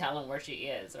finally they tell him where she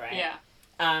is, right?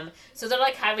 Yeah. So they're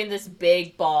like having this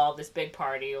big ball, this big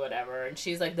party or whatever, and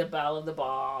she's like the belle of the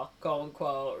ball, quote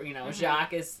unquote.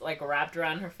 Jacques is like wrapped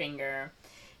around her finger,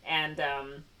 and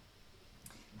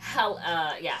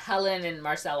Helen and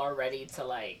Marcel are ready to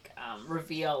like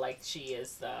reveal like she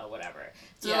is the whatever.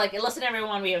 So they're like, "Listen,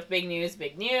 everyone, we have big news,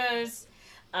 big news."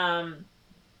 And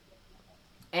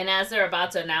as they're about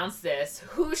to announce this,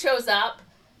 who shows up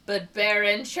but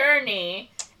Baron Cherney,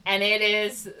 and it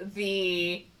is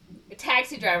the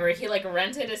taxi driver. He like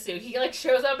rented a suit. He like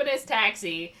shows up in his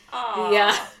taxi.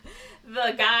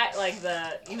 The guy, like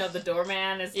the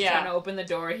doorman is trying to open the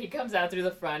door. He comes out through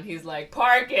the front. He's like,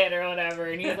 "Park it," or whatever.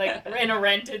 And he's like in a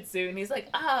rented suit. And he's like,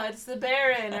 "Oh, it's the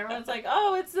Baron." Everyone's like,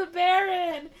 "Oh, it's the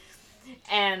Baron."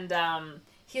 And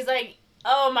he's like,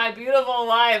 "Oh, my beautiful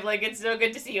wife. Like, it's so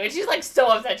good to see you." And she's like so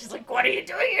upset. She's like, "What are you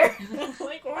doing here?"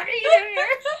 Like, "What are you doing here?"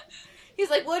 He's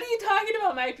like, "What are you talking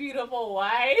about, my beautiful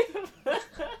wife?"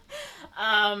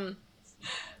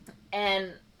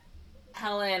 And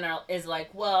Helen is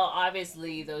like, "Well,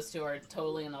 obviously those two are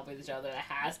totally in love with each other. It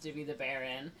has to be the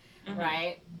Baron,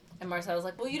 right?" And Marcel's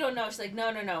like, "Well, you don't know." She's like,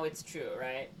 No, it's true,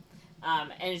 right?"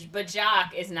 But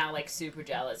Jacques is now like super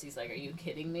jealous. He's like, "Are you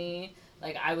kidding me?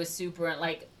 Like, I was super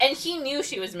like," and he knew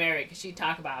she was married because she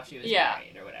talked about how she was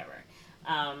married or whatever.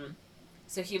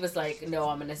 So he was like, "No,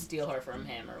 I'm gonna steal her from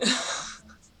him or whatever."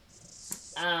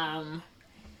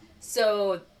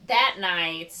 So that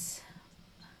night,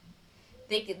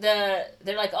 they're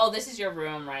like, "Oh, this is your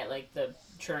room, right?" Like the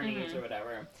Cherneys or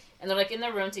whatever. And they're like in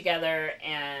the room together,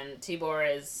 and Tibor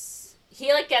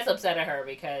he like gets upset at her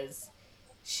because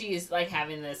she's like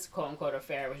having this quote unquote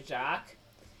affair with Jacques,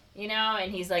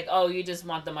 and he's like, "Oh, you just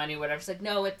want the money, whatever." She's like,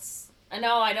 "No,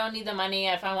 I don't need the money.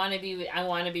 If I want to be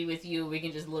with you. We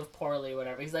can just live poorly,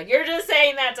 whatever." He's like, "You're just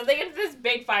saying that." So they get into this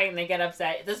big fight and they get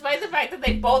upset, despite the fact that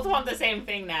they both want the same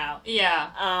thing now.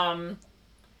 Yeah.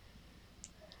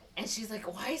 And she's like,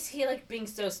 "Why is he, like, being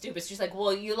so stupid?" She's like,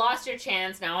 "Well, you lost your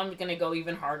chance. Now I'm going to go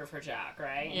even harder for Jacques,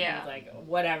 right?" And he's like,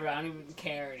 "Whatever. I don't even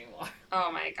care anymore."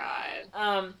 Oh, my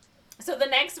God. So the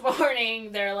next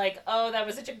morning, they're like, "Oh, that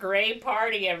was such a great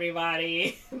party,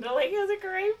 everybody." They're like, "It was a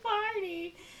great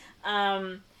party."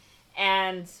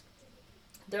 And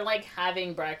they're, like,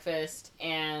 having breakfast,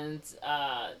 and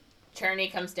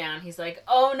Cherney comes down. He's like,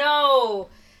 "Oh, no!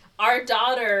 Our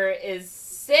daughter is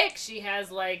sick. She has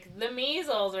like the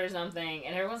measles or something."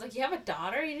 And everyone's like, "You have a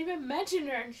daughter? You didn't even mention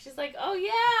her." And she's like, "Oh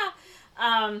yeah."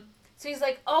 So he's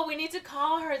like, "Oh, we need to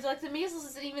call her." They're like, "The measles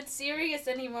isn't even serious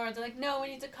anymore." They're like, "No, we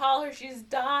need to call her. She's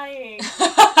dying." So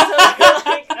they're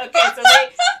like, okay, so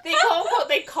they quote unquote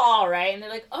they call, right? And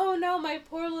they're like, "Oh no, my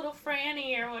poor little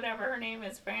Franny," or whatever her name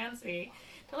is, Francie.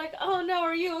 They're like, "Oh no,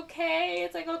 are you okay?"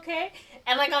 It's like, "Okay."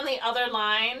 And like on the other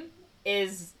line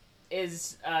is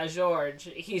George.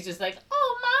 He's just like,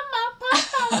 "Oh, Mama,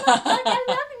 Papa, I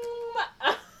love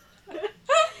you."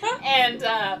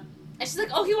 And she's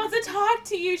like, "Oh, he wants to talk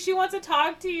to you. She wants to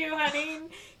talk to you, honey."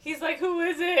 He's like, "Who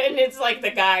is it?" And it's like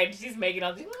the guy. And she's making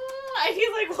all these.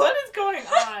 He's like, "What is going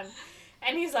on?"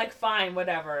 And he's like, "Fine,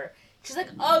 whatever." She's like,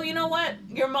 "Oh, you know what?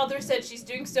 Your mother said she's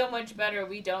doing so much better.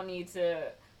 We don't need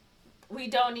to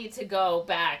go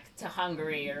back to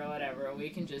Hungary or whatever. We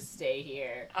can just stay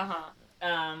here."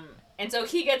 And so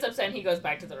he gets upset and he goes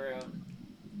back to the room.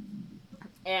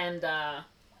 And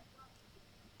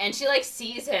she, like,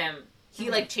 sees him. He,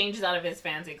 like, changes out of his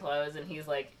fancy clothes and he's,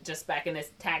 like, just back in his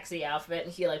taxi outfit.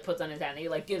 And he, like, puts on his hat and he,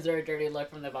 like, gives her a dirty look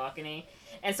from the balcony.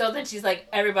 And so then she's like,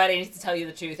 "Everybody needs to tell you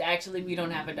the truth. Actually, we don't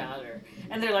have a daughter."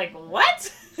 And they're like,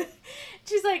 "What?"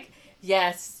 She's like,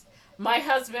 "Yes, my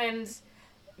husband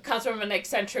comes from an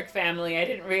eccentric family. I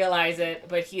didn't realize it,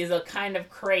 but he's a kind of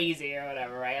crazy or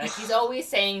whatever, right? Like, he's always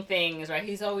saying things, right?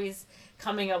 He's always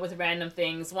coming up with random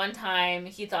things. One time,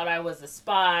 he thought I was a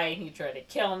spy, and he tried to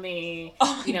kill me.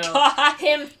 Oh my God.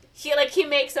 He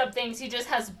makes up things. He just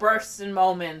has bursts and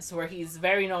moments where he's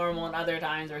very normal and other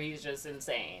times where he's just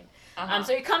insane.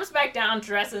 So he comes back down,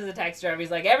 dressed as a taxi driver.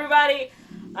 He's like, "Everybody,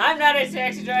 I'm not a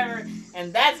taxi driver,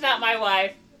 and that's not my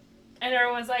wife." And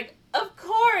everyone's like, "Of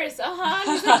course, And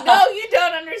he's like, "No, you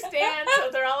don't understand." So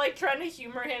they're all like trying to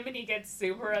humor him, and he gets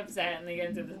super upset, and they get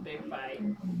into this big fight.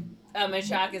 And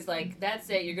Shock is like, that's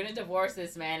it, you're gonna divorce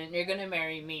this man and you're gonna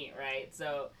marry me, right?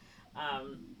 So,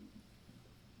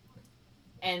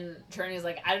 and Cherney's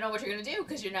like, I don't know what you're gonna do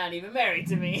because you're not even married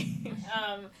to me.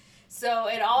 So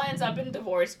it all ends up in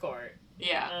divorce court.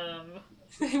 Yeah.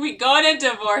 We go in a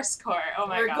divorce court. Oh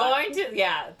my god. We're going to,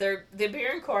 yeah, they're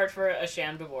in court for a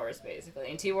sham divorce, basically.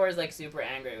 And T-War is, like, super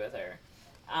angry with her.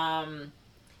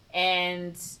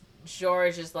 And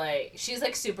George is like, she's,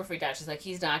 like, super freaked out. She's like,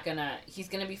 he's gonna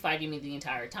be fighting me the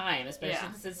entire time, especially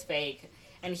since it's fake.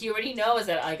 And he already knows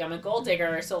that, like, I'm a gold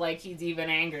digger, so, like, he's even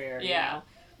angrier, you know?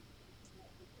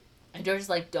 And George is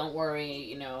like, don't worry,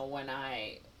 you know, when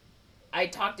I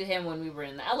talked to him when we were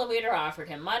in the elevator, I offered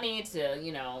him money to,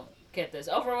 you know, get this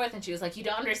over with, and she was like, you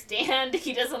don't understand,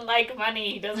 he doesn't like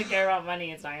money, he doesn't care about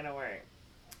money, it's not gonna work.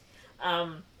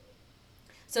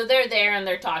 So they're there, and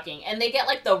they're talking, and they get,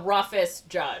 like, the roughest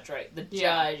judge, right? The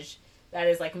judge that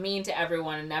is, like, mean to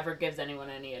everyone and never gives anyone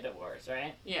any a divorce,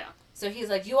 right? Yeah. So he's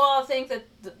like, you all think that,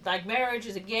 like, marriage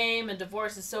is a game and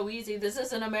divorce is so easy, this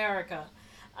isn't America.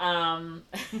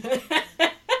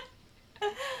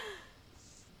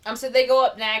 So they go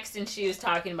up next, and she was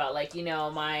talking about, like, you know,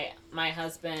 my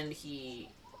husband, he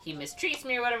mistreats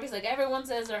me or whatever. He's like, everyone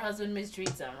says their husband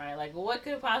mistreats them, right? Like, what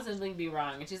could possibly be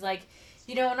wrong? And she's like,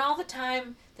 you know, in all the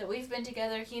time that we've been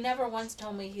together, he never once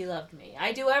told me he loved me.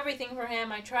 I do everything for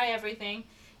him. I try everything,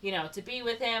 you know, to be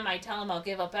with him. I tell him I'll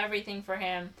give up everything for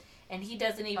him, and he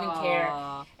doesn't even care.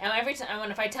 And every time,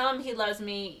 if I tell him he loves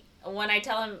me, when I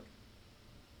tell him,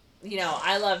 you know,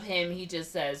 I love him, he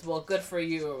just says, well, good for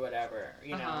you, or whatever,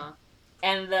 you know.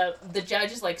 And the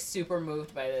judge is, like, super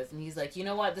moved by this, and he's like, you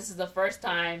know what, this is the first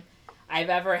time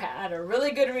I've ever had a really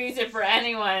good reason for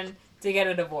anyone to get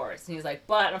a divorce. And he's like,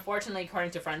 but unfortunately,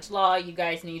 according to French law, you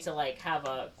guys need to, like, have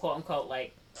a quote-unquote,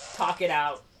 like, talk it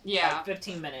out, like,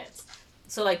 15 minutes.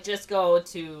 So, like, just go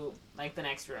to, like, the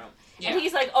next room. And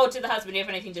he's like, oh, to the husband, do you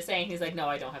have anything to say? And he's like, no,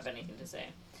 I don't have anything to say.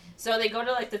 So they go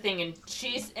to, like, the thing, and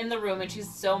she's in the room, and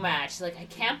she's so mad. She's like, I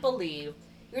can't believe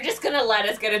you're just gonna let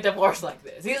us get a divorce like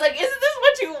this. He's like, isn't this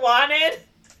what you wanted?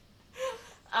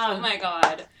 Oh my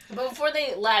god. But before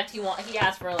they left, he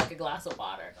asked for, like, a glass of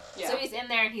water. Yeah. So he's in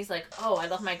there, and he's like, oh, I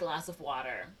left my glass of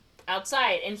water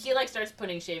outside. And he, like, starts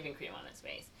putting shaving cream on his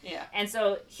face. Yeah. And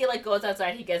so he, like, goes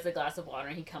outside, he gets the glass of water,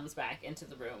 and he comes back into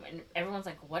the room. And everyone's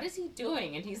like, what is he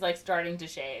doing? And he's, like, starting to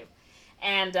shave.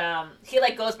 And he,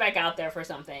 like, goes back out there for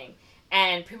something.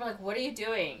 And people are like, what are you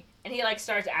doing? And he, like,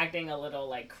 starts acting a little,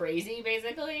 like, crazy,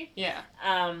 basically. Yeah.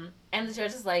 And the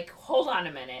judge is like, hold on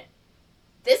a minute.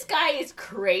 This guy is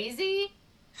crazy?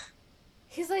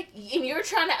 He's like, and you're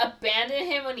trying to abandon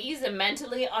him when he's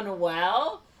mentally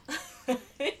unwell?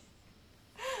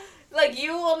 Like,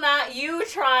 you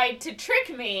tried to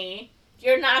trick me.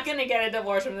 You're not going to get a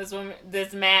divorce from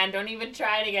this man. Don't even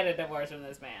try to get a divorce from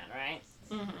this man, right?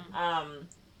 Mm-hmm.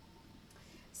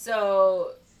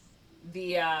 So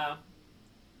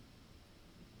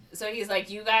he's like,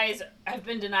 you guys have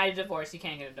been denied a divorce, you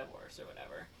can't get a divorce, or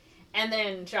whatever. And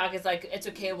then Shock is like, it's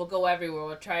okay, we'll go everywhere,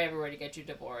 we'll try everywhere to get you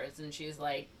divorced. And she's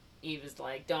like, Eve is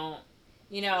like,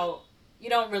 you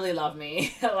don't really love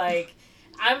me. Like,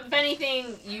 if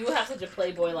anything, you have such a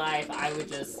playboy life, I would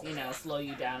just, you know, slow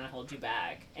you down and hold you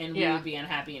back. And we would be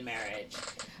unhappy in marriage.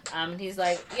 And he's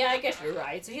like, yeah, I guess you're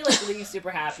right. So he, like, leaves super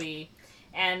happy.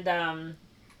 And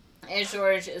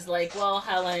George is like, well,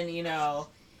 Helen, you know,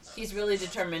 he's really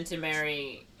determined to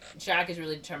marry, Shock is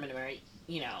really determined to marry,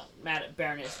 you know,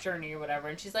 Baroness Cherney or whatever.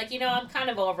 And she's like, you know, I'm kind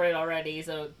of over it already.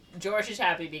 So George is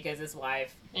happy because his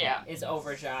wife is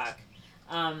over Shock.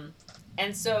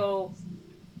 And so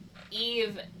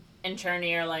Eve and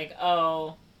Cherney are like,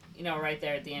 oh, you know, right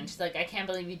there at the end. She's like, I can't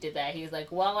believe you did that. He's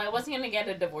like, well, I wasn't going to get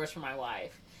a divorce from my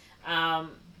wife.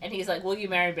 And he's like, will you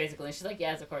marry, basically? And she's like,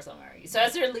 yes, of course I'll marry you. So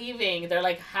as they're leaving, they're,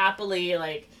 like, happily,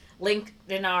 like, linked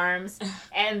in arms.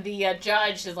 And the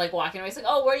judge is, like, walking away. He's like,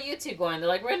 oh, where are you two going? They're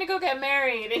like, we're going to go get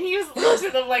married. And he looks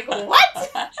at them like,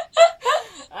 what?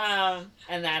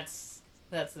 And that's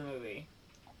the movie.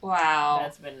 Wow.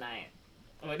 That's Midnight.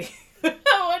 What do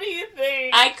you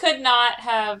think? I could not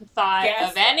have thought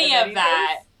of any of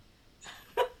that.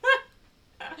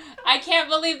 I can't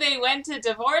believe they went to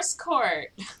divorce court.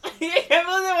 I can't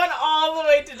believe they went all the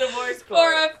way to divorce court.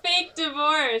 For a fake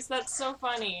divorce. That's so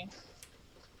funny.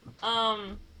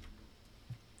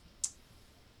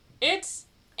 It's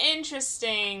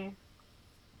interesting,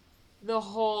 the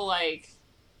whole, like,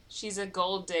 she's a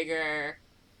gold digger,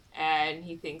 and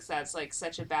he thinks that's like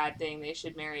such a bad thing. They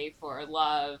should marry for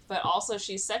love, but also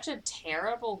she's such a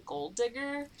terrible gold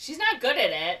digger. She's not good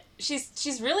at it.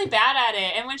 She's really bad at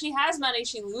it, and when she has money,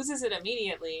 she loses it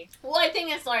immediately. Well, I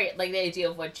think it's like the idea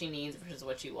of what she needs versus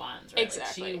what she wants. Right?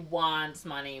 Exactly. Like, she wants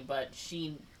money, but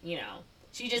she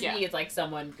just needs like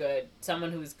someone good,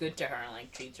 someone who's good to her and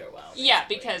like treats her well. Basically. Yeah,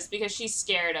 because she's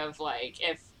scared of like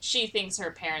if she thinks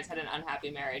her parents had an unhappy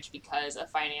marriage because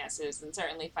of finances, and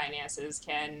certainly finances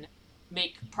can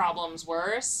make problems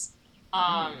worse.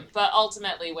 But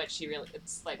ultimately,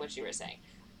 it's like what you were saying.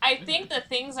 I think the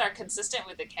things are consistent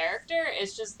with the character.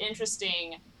 It's just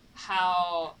interesting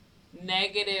how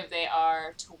negative they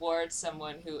are towards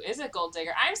someone who is a gold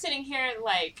digger. I'm sitting here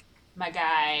like, my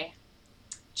guy,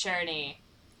 Cherney,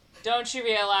 don't you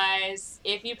realize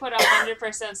if you put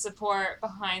 100% support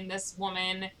behind this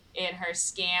woman in her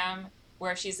scam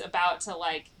where she's about to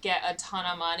like get a ton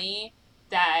of money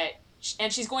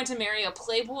and she's going to marry a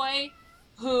playboy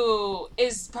who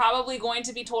is probably going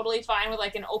to be totally fine with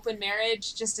like an open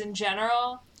marriage just in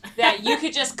general, that you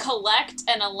could just collect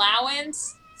an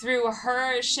allowance through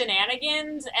her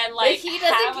shenanigans and like but he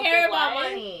doesn't have care a good about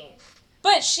life. money.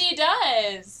 But she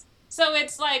does. So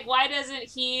it's like, why doesn't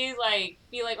he like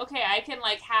be like, okay, I can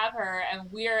like have her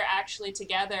and we're actually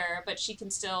together, but she can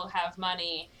still have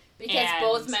money. Because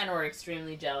both men were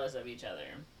extremely jealous of each other.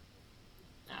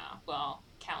 Oh, well,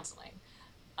 counseling.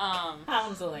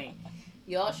 Counseling.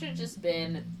 Y'all should have just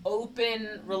been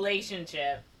open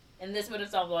relationship, and this would have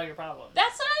solved all your problems.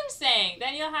 That's what I'm saying.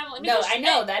 Then you'll have... No, I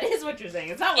know. That is what you're saying.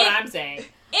 It's not what I'm saying.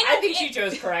 I think she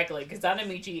chose correctly, because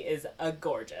Hanamichi is a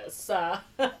gorgeous.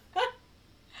 Well,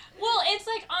 it's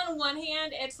like, on one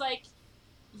hand, it's like,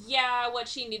 yeah, what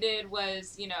she needed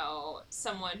was,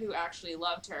 someone who actually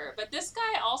loved her. But this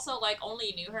guy also, like,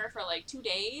 only knew her for, like, 2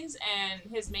 days, and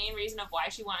his main reason of why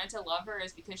she wanted to love her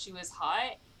is because she was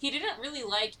hot. He didn't really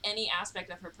like any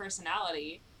aspect of her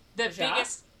personality. The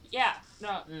biggest... Yeah,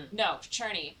 no,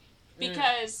 Cherney.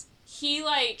 Because he,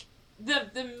 like...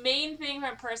 The main thing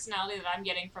from personality that I'm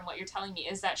getting from what you're telling me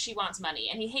is that she wants money,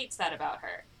 and he hates that about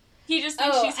her. He just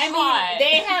thinks she's hot. I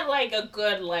mean, they had, like, a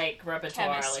good, like,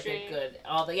 repertoire, chemistry. like,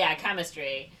 a good,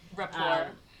 chemistry. Rapport.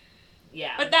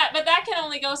 Yeah. But that can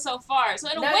only go so far. So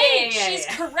in a way, she's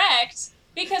correct,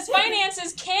 because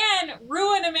finances can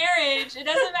ruin a marriage. It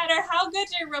doesn't matter how good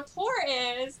your rapport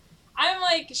is. I'm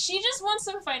like, she just wants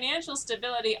some financial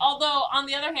stability. Although, on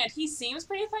the other hand, he seems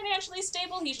pretty financially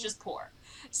stable. He's just poor.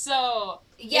 So...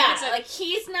 Yeah, like,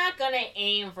 he's not gonna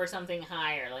aim for something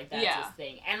higher. Like, that's his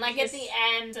thing. And, like, at the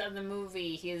end of the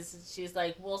movie, she's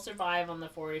like, we'll survive on the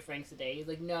 40 francs a day. He's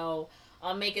like, no,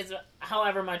 I'll make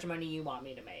however much money you want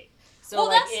me to make. So,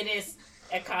 it is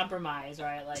a compromise,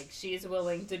 right? Like, she's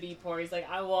willing to be poor. He's like,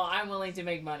 I'm willing to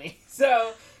make money.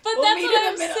 So, but that's what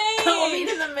I'm saying. We'll meet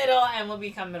in the middle, and we'll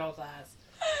become middle class.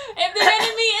 If they're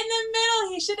gonna be in the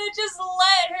middle, he should have just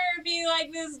let her be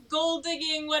like this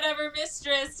gold-digging whatever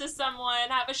mistress to someone,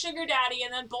 have a sugar daddy,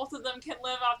 and then both of them can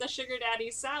live off the sugar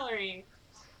daddy's salary.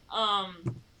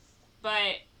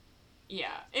 But,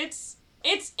 yeah, it's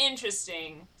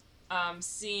interesting,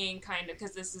 seeing kind of,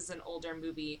 because this is an older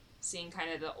movie, seeing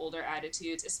kind of the older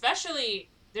attitudes, especially,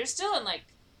 they're still in, like,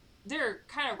 they're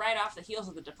kind of right off the heels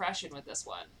of the Depression with this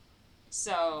one.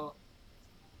 So,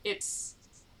 it's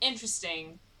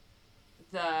interesting,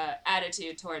 the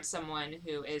attitude towards someone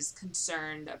who is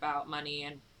concerned about money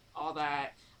and all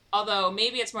that. Although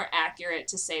maybe it's more accurate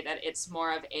to say that it's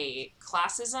more of a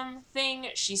classism thing.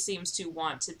 She seems to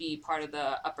want to be part of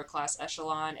the upper class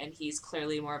echelon, and he's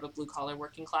clearly more of a blue collar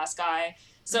working class guy.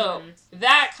 So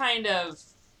that kind of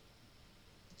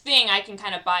thing I can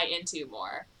kind of buy into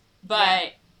more.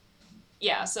 But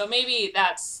yeah, so maybe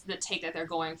that's the take that they're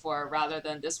going for, rather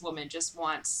than this woman just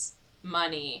wants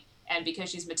money, and because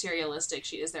she's materialistic,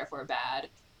 she is therefore bad,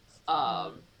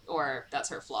 or that's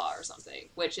her flaw or something,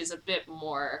 which is a bit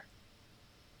more,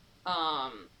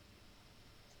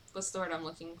 what's the word I'm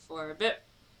looking for? A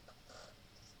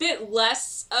bit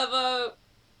less of a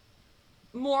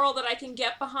moral that I can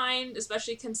get behind,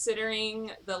 especially considering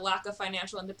the lack of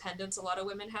financial independence a lot of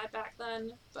women had back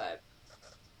then. But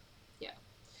yeah.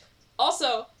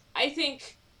 Also, I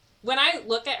think when I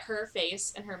look at her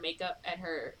face and her makeup and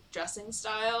her dressing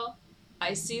style,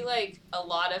 I see, like, a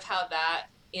lot of how that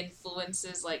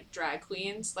influences, like, drag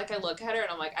queens. Like, I look at her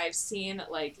and I'm like, I've seen,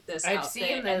 like, this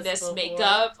outfit and this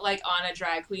makeup, like, on a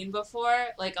drag queen before,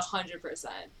 like, 100%.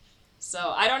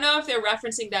 So I don't know if they're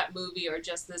referencing that movie or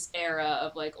just this era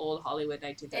of like old Hollywood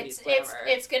 1930s glamour.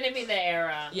 It's gonna be the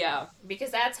era. Yeah. Because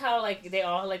that's how like they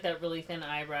all have, like that really thin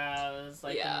eyebrows,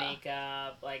 like Yeah. the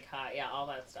makeup, like hot, yeah, all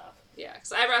that stuff. Yeah,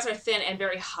 because eyebrows are thin and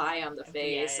very high on the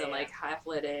face Yeah. and like half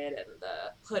lidded and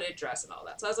the hooded dress and all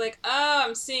that. So I was like, oh,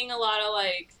 I'm seeing a lot of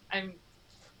like, I'm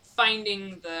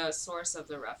finding the source of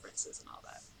the references and all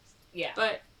that. Yeah.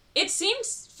 But it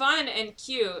seems fun and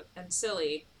cute and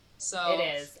silly. So it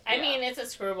is. I mean, it's a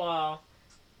screwball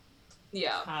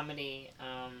comedy.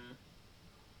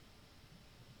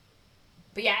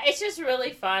 But yeah, it's just really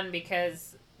fun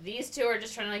because these two are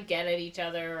just trying to like, get at each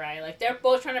other, right? Like they're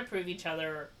both trying to prove each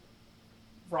other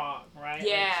wrong, right?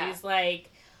 Yeah. Like, she's like,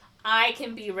 I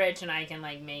can be rich and I can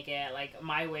like make it. Like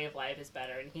my way of life is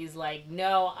better, and he's like,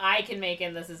 no, I can make it.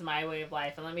 And this is my way of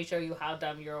life, and let me show you how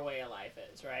dumb your way of life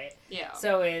is, right? Yeah.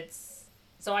 So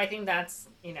I think that's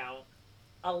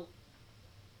and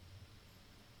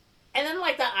then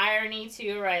like the irony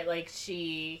too, right? Like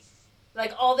she,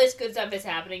 like all this good stuff is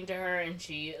happening to her, and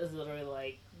she is literally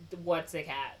like, what's the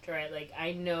catch, right? Like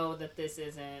I know that this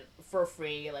isn't for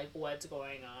free. Like what's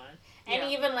going on?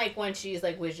 And even like when she's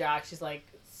like with Jacques, she's like,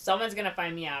 someone's gonna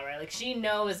find me out, right? Like she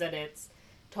knows that it's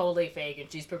totally fake,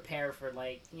 and she's prepared for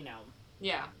like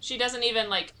Yeah, she doesn't even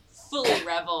like fully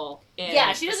revel in.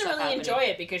 Yeah, she doesn't really happening. enjoy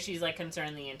it because she's like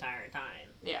concerned the entire time.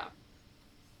 Yeah.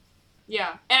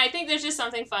 Yeah, and I think there's just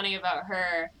something funny about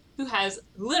her, who has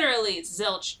literally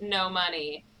zilch no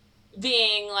money,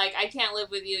 being like, I can't live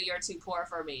with you, you're too poor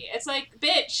for me. It's like,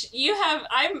 bitch,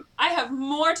 I have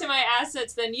more to my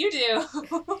assets than you do.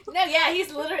 No, yeah,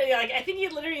 he's literally like, I think he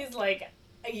literally is like,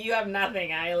 you have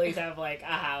nothing, I at least have like a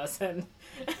house and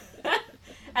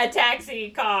a taxi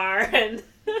car and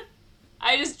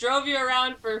I just drove you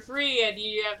around for free and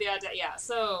you have the audacity. Yeah,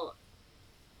 so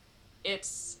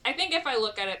I think if I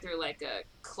look at it through like a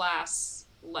class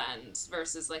lens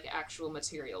versus like actual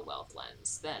material wealth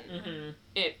lens, then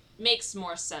it makes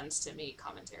more sense to me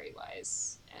commentary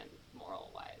wise and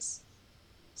moral wise.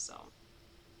 So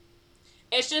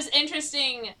it's just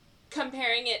interesting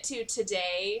comparing it to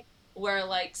today, where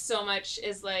like so much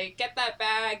is like, get that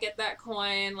bag, get that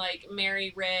coin, like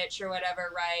marry rich or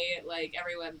whatever, right? Like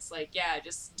everyone's like, yeah,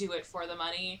 just do it for the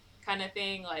money kind of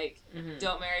thing. Like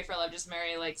don't marry for love, just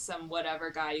marry like some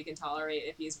whatever guy you can tolerate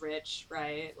if he's rich,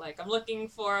 right? Like I'm looking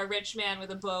for a rich man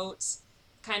with a boat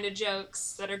kind of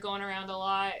jokes that are going around a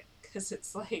lot, because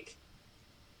it's like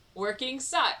working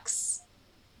sucks.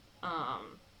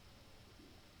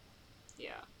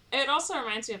 Yeah, it also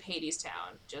reminds me of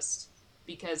Hadestown, just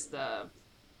because the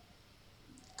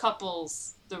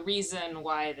couples, the reason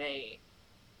why they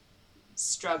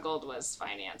struggled was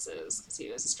finances, because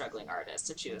he was a struggling artist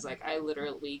and she was like, I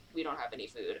literally, we don't have any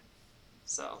food.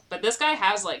 So, but this guy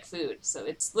has like food, so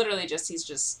it's literally just, he's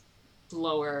just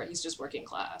working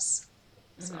class.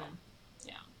 So,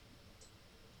 yeah.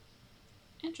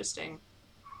 Interesting.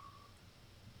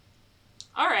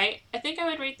 Alright, I think I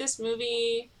would rate this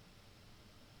movie...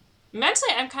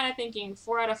 Mentally, I'm kind of thinking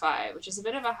 4 out of 5, which is a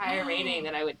bit of a higher rating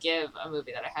than I would give a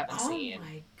movie that I haven't seen. Oh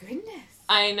my goodness.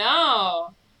 I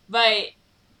know, but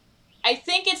I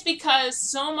think it's because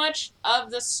so much of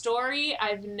the story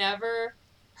I've never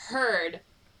heard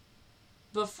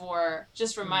before,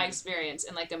 just from my experience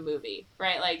in like a movie,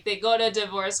 right? Like they go to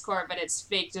divorce court, but it's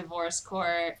fake divorce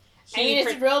court.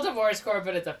 It's real divorce court,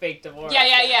 but it's a fake divorce.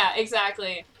 Yeah,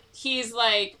 exactly. He's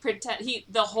like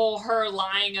her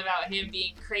lying about him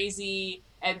being crazy,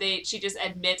 and she just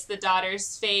admits the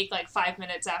daughter's fake like 5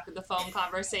 minutes after the phone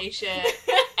conversation,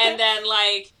 and then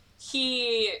like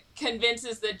he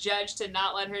convinces the judge to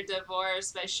not let her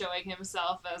divorce by showing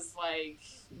himself as like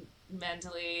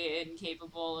mentally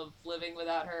incapable of living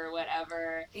without her or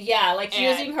whatever. Yeah, like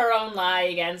using her own lie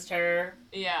against her.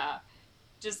 Yeah,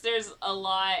 just there's a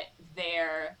lot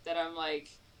there that I'm like,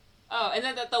 oh, and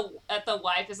then that the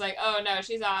wife is like, oh no,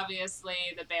 she's obviously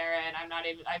the Baron.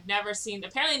 I've never seen.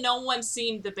 Apparently, no one's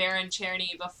seen the Baron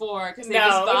Czerny before because they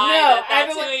just buy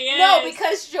that's who he is. No,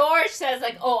 because George says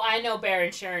like, oh, I know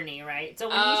Baron Czerny, right? So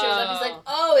when he shows up, he's like,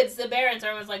 oh, it's the Baron. So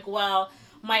everyone's like, well,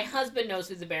 my husband knows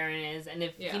who the Baron is, and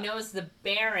if he knows the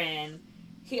Baron,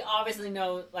 he obviously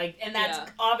knows like, and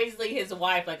that's obviously his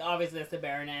wife. Like, obviously that's the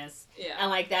Baroness. Yeah, and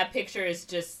like that picture is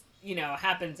just.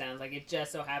 Happenstance. Like, it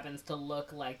just so happens to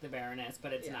look like the Baroness,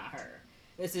 but it's not her.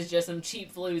 This is just some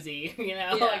cheap floozy,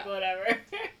 like, whatever.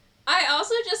 I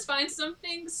also just find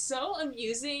something so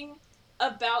amusing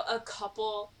about a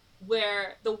couple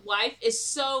where the wife is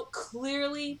so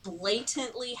clearly,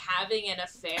 blatantly having an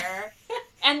affair,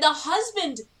 and the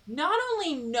husband not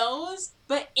only knows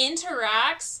but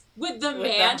interacts with the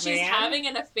man she's having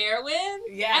an affair with,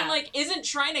 and like isn't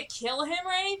trying to kill him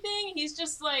or anything. He's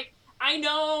just like, I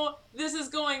know this is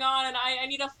going on, and I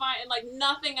need to find, and like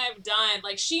nothing I've done.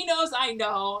 Like she knows I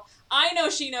know. I know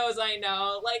she knows I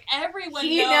know. Like everyone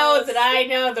knows. He knows that I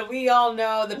know, that we all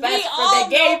know. The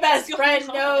gay best friend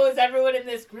knows. Everyone in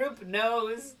this group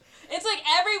knows. It's like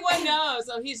everyone knows.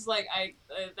 So he's like,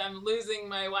 I'm losing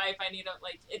my wife. I need to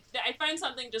I find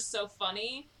something just so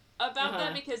funny about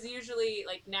that, because usually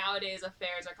like nowadays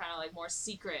affairs are kind of like more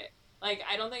secret. Like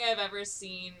I don't think I've ever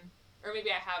seen, or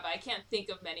maybe I have. I can't think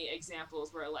of many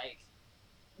examples where like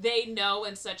they know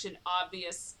in such an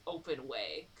obvious, open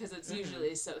way, because it's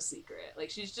usually so secret. Like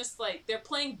she's just like, they're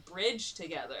playing bridge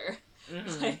together,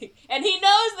 like, and he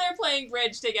knows they're playing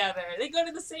bridge together. They go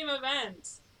to the same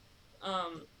event.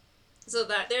 So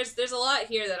that there's a lot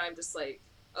here that I'm just like,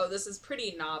 oh, this is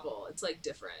pretty novel. It's like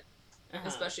different,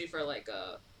 especially for like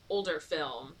a older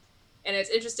film, and it's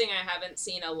interesting. I haven't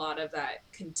seen a lot of that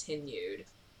continued.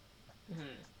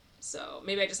 So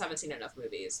maybe I just haven't seen enough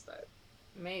movies, but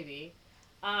maybe.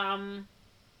 Yeah,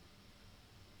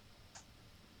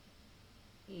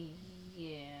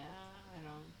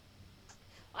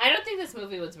 I don't think this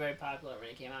movie was very popular when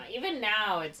it came out. Even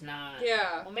now, it's not.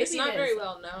 Yeah, well, maybe it's not very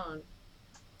well known.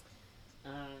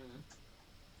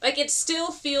 Like, it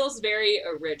still feels very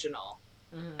original,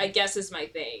 I guess is my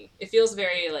thing. It feels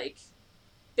very, like,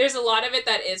 there's a lot of it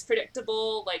that is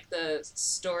predictable, like the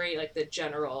story, like the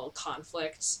general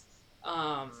conflict,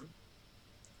 and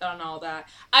all that.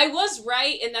 I was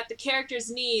right in that the characters'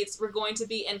 needs were going to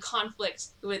be in conflict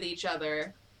with each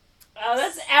other. Oh,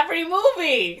 that's every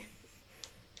movie!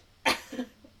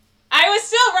 I was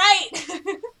still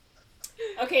right!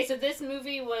 Okay, so this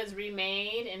movie was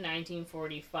remade in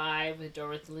 1945 with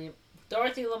Dorothy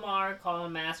Lamour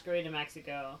calling Masquerade in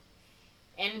Mexico.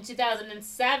 And in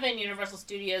 2007, Universal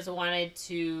Studios wanted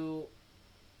to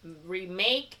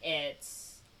remake it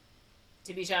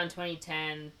to be shot in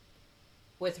 2010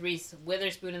 with Reese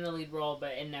Witherspoon in the lead role,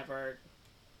 but it never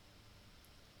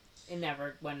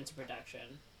went into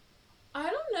production. I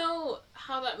don't know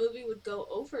how that movie would go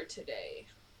over today.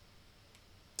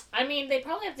 I mean, they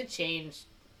probably have to change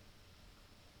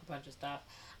a bunch of stuff.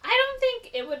 I don't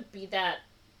think it would be that...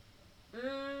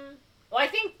 well, I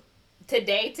think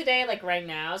today, like right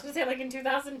now, I was going to say like in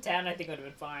 2010, I think it would have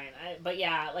been fine. But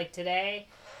yeah, like today...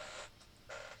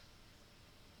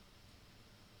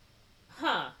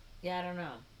 Yeah, I don't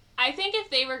know. I think if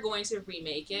they were going to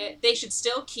remake it, they should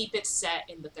still keep it set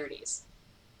in the 30s.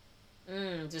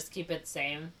 Just keep it the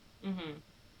same.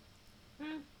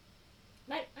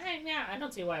 Yeah, I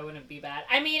don't see why it wouldn't be bad.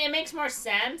 I mean, it makes more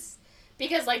sense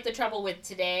because, like, the trouble with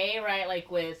today, right,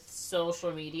 like, with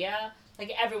social media,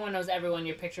 like, everyone knows everyone,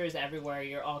 your picture is everywhere,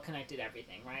 you're all connected to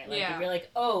everything, right? Like, if you're like,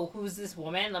 oh, who's this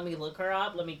woman? Let me look her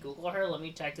up, let me Google her, let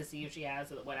me check to see if she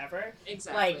has whatever.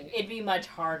 Exactly. Like, it'd be much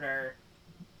harder,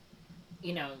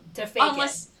 you know, to fake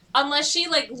it. Unless she,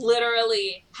 like,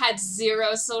 literally had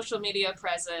zero social media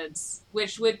presence,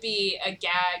 which would be a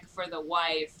gag for the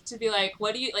wife, to be like,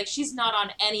 what do you, like, she's not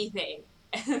on anything.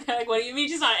 And they're like, what do you mean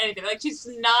she's not on anything? Like, she's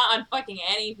not on fucking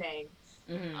anything.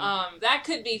 That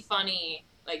could be funny,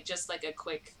 like, just, like, a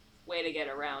quick way to get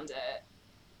around it.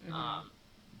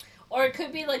 Or it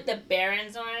could be, like, the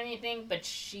Baron's on anything, but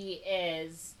she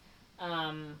is,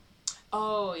 oh,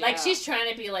 yeah. like, she's trying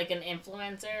to be, like, an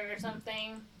influencer or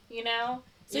something, you know?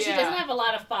 So she doesn't have a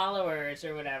lot of followers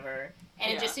or whatever,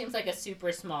 and it just seems like a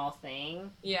super small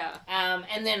thing. Yeah.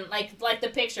 And then like the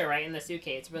picture right in the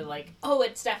suitcase, where like, oh,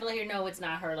 it's definitely her. No, it's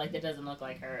not her. Like, that doesn't look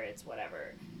like her. It's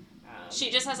whatever.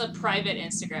 She just has a private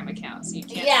Instagram account, so you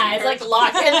can't. Yeah, it's like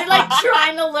locked, and they're like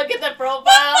trying to look at the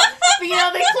profile, but you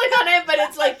know they click on it, but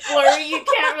it's like blurry. You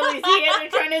can't really see it. They're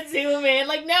trying to zoom in.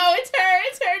 Like, no, it's her.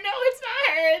 It's her. No, it's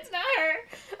not her. It's not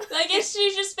her. Like, if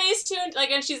she's just face-tuned, like,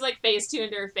 and she's, like,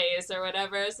 face-tuned her face or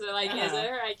whatever, so they're like, is it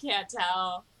her? I can't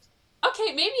tell.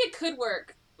 Okay, maybe it could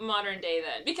work modern day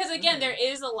then. Because, again, there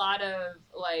is a lot of,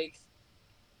 like,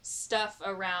 stuff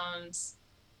around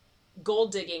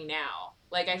gold digging now.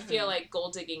 Like, I feel like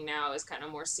gold digging now is kind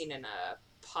of more seen in a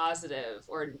positive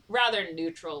or rather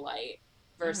neutral light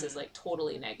versus, like,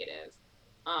 totally negative.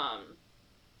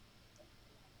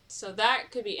 So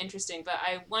that could be interesting, but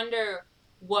I wonder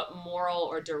what moral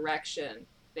or direction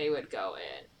they would go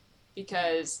in.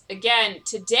 Because, again,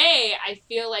 today, I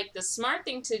feel like the smart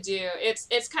thing to do,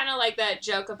 it's kind of like that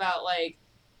joke about, like,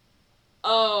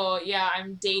 oh, yeah,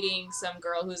 I'm dating some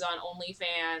girl who's on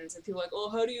OnlyFans, and people are like, oh,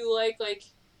 how do you like,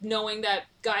 knowing that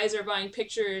guys are buying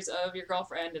pictures of your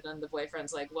girlfriend, and then the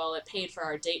boyfriend's like, well, it paid for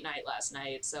our date night last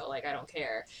night, so, like, I don't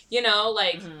care. You know,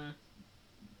 like,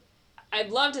 I'd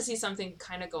love to see something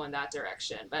kind of go in that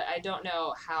direction, but I don't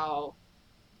know how.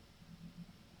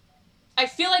 I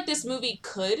feel like this movie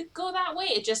could go that way.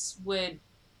 It just would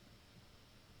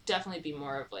definitely be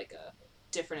more of, like, a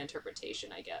different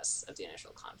interpretation, I guess, of the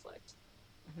initial conflict.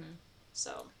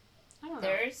 So, I don't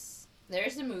know.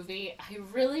 There's a movie I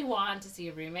really want to see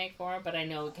a remake for, but I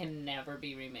know it can never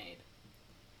be remade.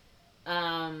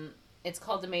 It's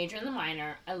called The Major and the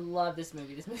Minor. I love this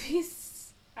movie.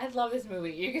 I love this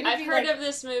movie. I've heard of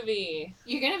this movie.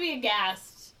 You're gonna be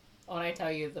aghast when I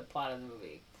tell you the plot of the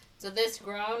movie. So this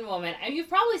grown woman, and you've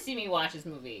probably seen me watch this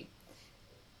movie,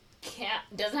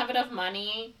 doesn't have enough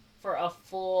money for a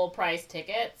full price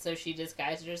ticket, so she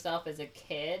disguises herself as a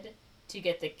kid to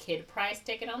get the kid price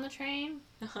ticket on the train.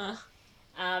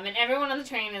 And everyone on the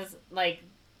train is like,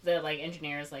 the like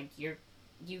engineer is like, you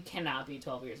cannot be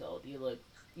 12 years old. You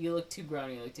look too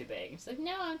grown. You look too big. She's like,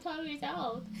 no, I'm 12 years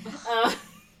old.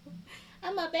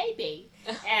 I'm a baby.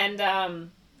 And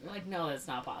like, no, that's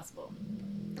not possible.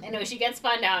 Anyway, she gets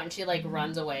found out and she like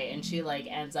runs away and she like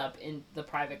ends up in the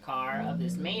private car of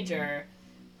this major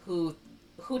who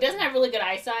doesn't have really good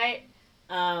eyesight.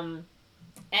 And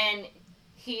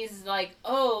he's like,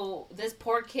 oh, this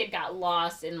poor kid got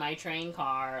lost in my train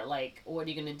car. Like, what are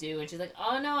you going to do? And she's like,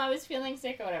 oh, no, I was feeling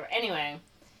sick or whatever. Anyway,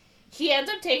 he ends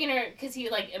up taking her because he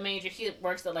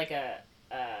works at like a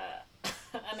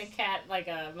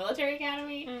military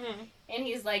academy. And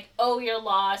he's like, oh, you're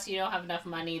lost. You don't have enough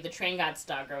money. The train got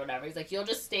stuck or whatever. He's like, you'll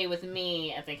just stay with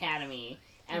me at the academy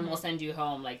and we'll send you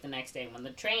home like the next day when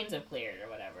the trains have cleared or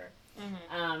whatever.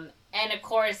 And of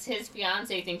course, his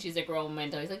fiance thinks she's a grown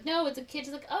woman. So he's like, no, it's a kid.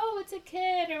 She's like, oh, it's a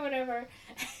kid or whatever.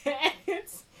 And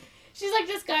she's like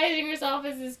disguising herself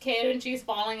as this kid and she's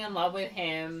falling in love with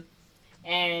him.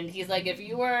 And he's like, if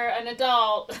you were an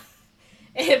adult,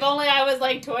 if only I was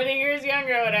like 20 years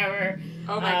younger or whatever.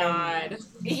 Oh my god.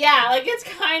 Yeah, like it's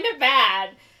kind of bad.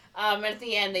 At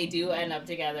the end, they do end up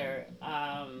together.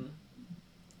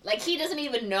 Like he doesn't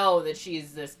even know that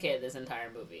she's this kid this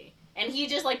entire movie. And he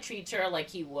just, like, treats her like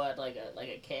he would, like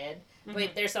a kid.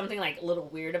 But there's something, like, a little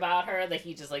weird about her that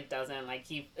he just, like, doesn't, like,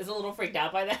 he is a little freaked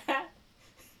out by that.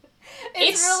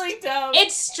 It's really dumb.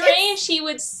 It's strange he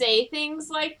would say things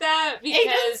like that, because... He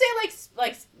doesn't say,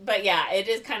 like, but yeah, it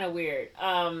is kind of weird.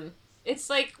 It's,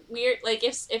 like, weird, like,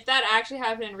 if that actually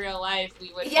happened in real life,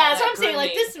 we would Yeah, that's what I'm saying,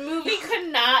 like, this movie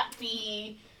could not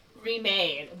be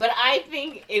remade. But I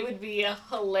think it would be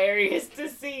hilarious to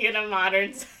see in a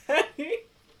modern setting.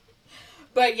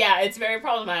 But yeah, it's very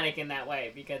problematic in that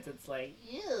way because it's like,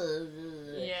 ugh.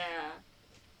 Yeah.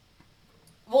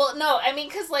 Well, no, I mean,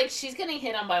 because like she's getting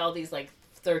hit on by all these like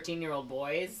 13-year-old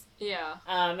boys. Yeah.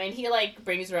 And he like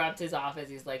brings her up to his office.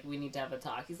 He's like, we need to have a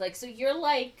talk. He's like, so you're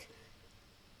like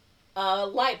a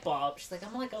light bulb. She's like,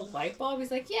 I'm like a light bulb.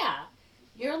 He's like, yeah,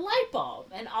 you're a light bulb,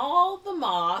 and all the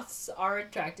moths are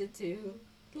attracted to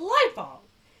the light bulb,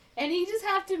 and you just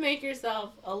have to make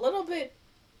yourself a little bit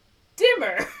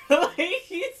dimmer. Like,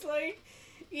 he's like,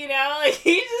 you know, like,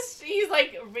 he's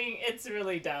like being, it's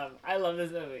really dumb. I love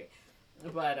this movie.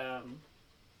 But,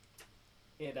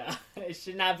 it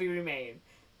should not be remade.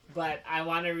 But I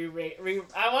want to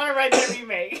I want to write the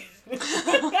remake.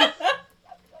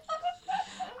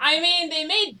 I mean, they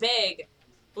made Big,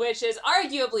 which is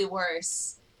arguably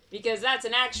worse, because that's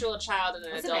an actual child in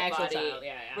an adult body, child.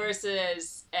 Yeah.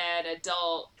 versus an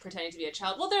adult pretending to be a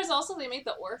child. Well, there's also, they made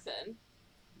The Orphan.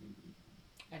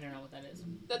 I don't know what that is.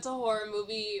 That's a horror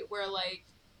movie where, like,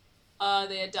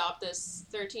 they adopt this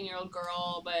 13-year-old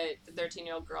girl, but the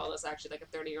 13-year-old girl is actually, like,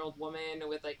 a 30-year-old woman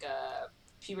with, like, a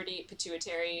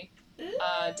pituitary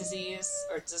disease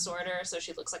or disorder, so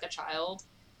she looks like a child.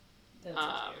 That's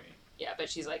scary. Yeah, but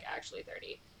she's, like, actually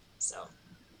 30, so.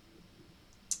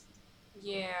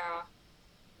 Yeah.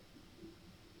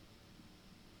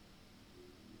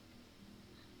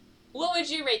 What would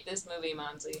you rate this movie,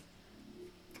 Monzy?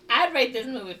 I'd rate this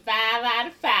movie 5 out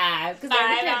of 5. 5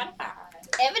 out of 5.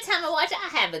 Every time I watch it, I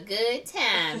have a good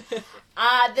time.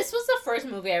 This was the first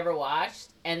movie I ever watched,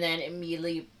 and then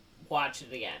immediately watched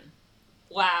it again.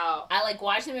 Wow. I, like,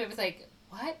 watched the movie, was like,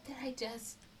 what did I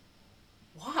just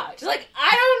watch? Like,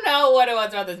 I don't know what it was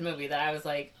about this movie that I was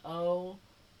like, oh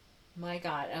my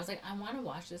god. And I was like, I want to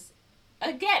watch this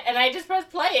again. And I just pressed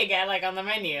play again, like, on the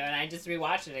menu, and I just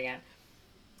rewatched it again.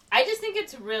 I just think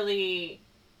it's really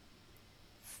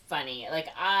funny. Like,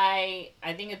 I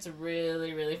think it's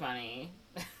really, really funny.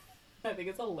 I think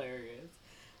it's hilarious.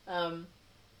 And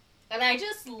I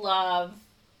just love,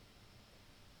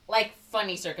 like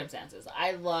funny circumstances.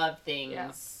 I love things,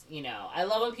 Yeah. you know. I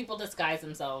love when people disguise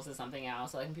themselves as something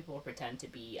else. Like when people pretend to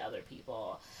be other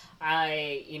people.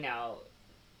 You know,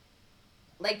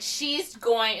 like she's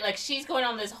going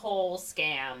on this whole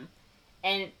scam,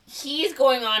 and he's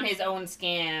going on his own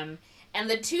scam, and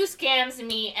the two scams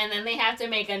meet, and then they have to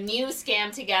make a new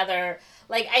scam together.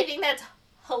 Like, I think that's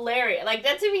hilarious. Like,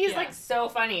 that to me is like so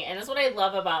funny, and that's what I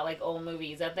love about like old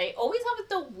movies, that they always have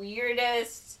the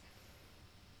weirdest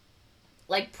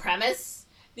like premise.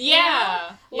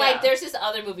 Yeah. You know? Like, there's this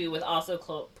other movie with also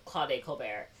Claude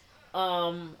Colbert.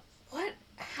 What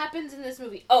happens in this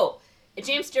movie? Oh,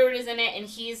 James Stewart is in it, and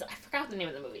I forgot the name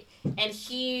of the movie, and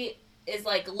he is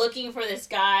like looking for this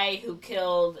guy who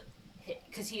killed,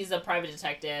 because he's a private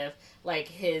detective, like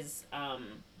his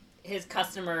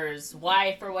customer's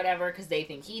wife or whatever, because they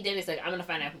think he did. He's like, I'm gonna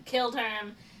find out who killed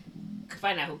her.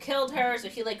 So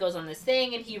he like goes on this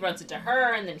thing, and he runs into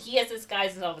her, and then he has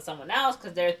disguised himself as someone else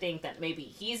because they think that maybe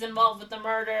he's involved with the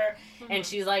murder. Mm-hmm. And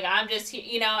she's like, I'm just,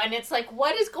 you know, and it's like,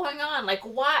 what is going on? Like,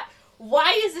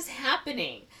 why is this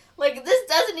happening? Like, this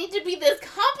doesn't need to be this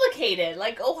complicated.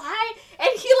 Like, oh, why? And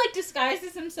he like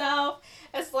disguises himself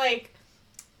as like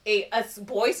a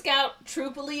Boy Scout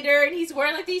troop leader, and he's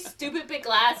wearing like these stupid big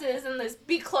glasses and this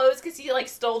big clothes because he like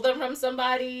stole them from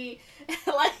somebody.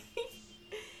 Like,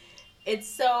 it's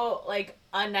so like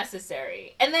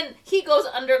unnecessary. And then he goes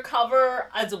undercover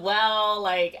as well,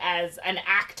 like as an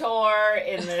actor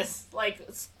in this like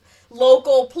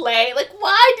local play. Like,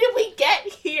 why did we get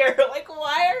here? Like,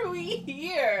 why are we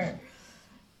here?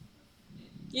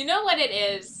 You know what it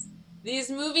is?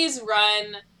 These movies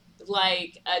run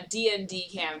like a D&D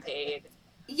campaign.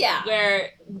 Yeah.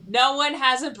 Where no one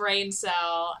has a brain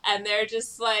cell, and they're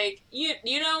just like, you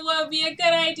know what would be a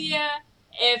good idea?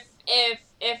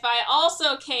 If I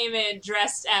also came in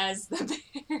dressed as the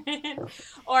Baron,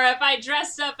 or if I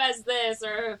dressed up as this,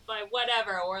 or if I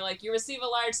whatever, or like you receive a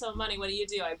large sum of money, what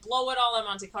do? I blow it all in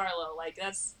Monte Carlo. Like,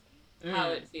 that's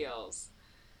how it feels.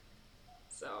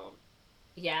 So.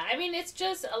 Yeah, I mean, it's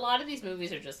just, a lot of these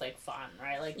movies are just like fun,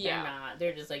 right? Like,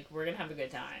 they're just like, we're gonna have a good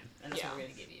time, and that's what we're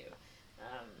gonna give you.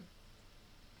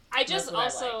 I just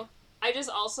also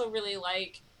really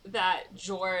like that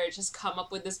George has come up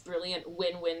with this brilliant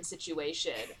win-win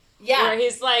situation. Yeah. Where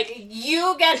he's like,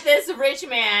 you get this rich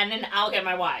man and I'll get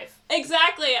my wife.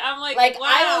 Exactly. I'm like, wow.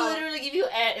 I will literally give you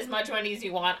as much money as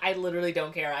you want. I literally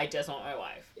don't care. I just want my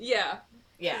wife. Yeah.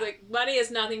 Yeah. He's like, money is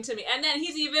nothing to me. And then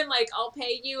he's even like, I'll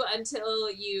pay you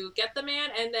until you get the man,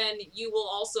 and then you will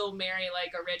also marry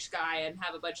like a rich guy and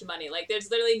have a bunch of money. Like, there's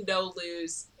literally no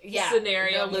lose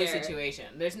scenario. No lose situation.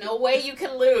 There's no way you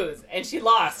can lose. And she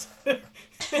lost.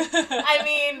 I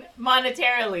mean,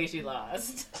 monetarily she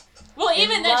lost. Well,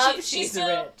 even then, she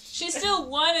still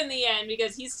won in the end,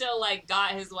 because he still like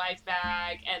got his wife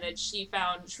back, and then she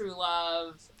found true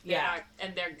love. And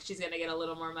she's gonna get a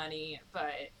little more money,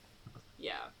 but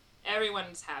yeah,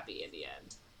 everyone's happy in the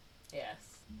end.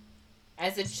 Yes,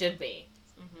 as it should be.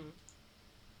 Mm-hmm.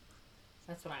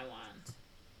 That's what I want.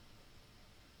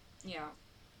 Yeah.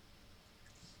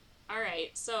 All right,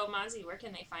 so Mazi, where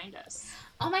can they find us?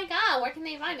 Oh my god, where can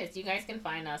they find us? You guys can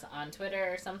find us on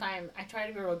Twitter. Sometimes I try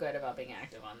to be real good about being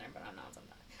active on there, but I'm not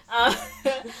sometimes.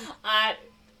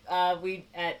 We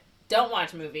at Don't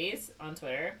Watch Movies on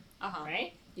Twitter,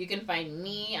 right? You can find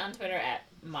me on Twitter at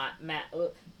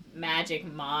Magic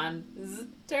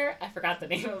Monster. I forgot the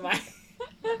name of my.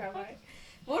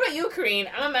 What about you, Kareen?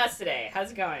 I'm a mess today.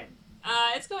 How's it going?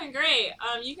 It's going great.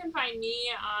 You can find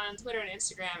me on Twitter and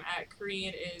Instagram at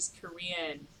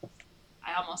KoreanIsKorean.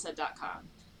 I almost said .com,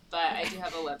 but I do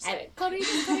have a website.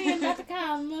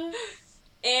 KoreanIsKorean.com.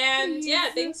 And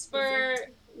yeah, thanks for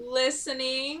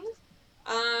listening.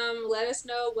 Let us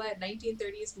know what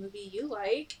 1930s movie you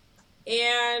like,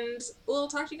 and we'll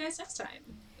talk to you guys next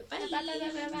time. Bye.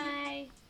 Bye.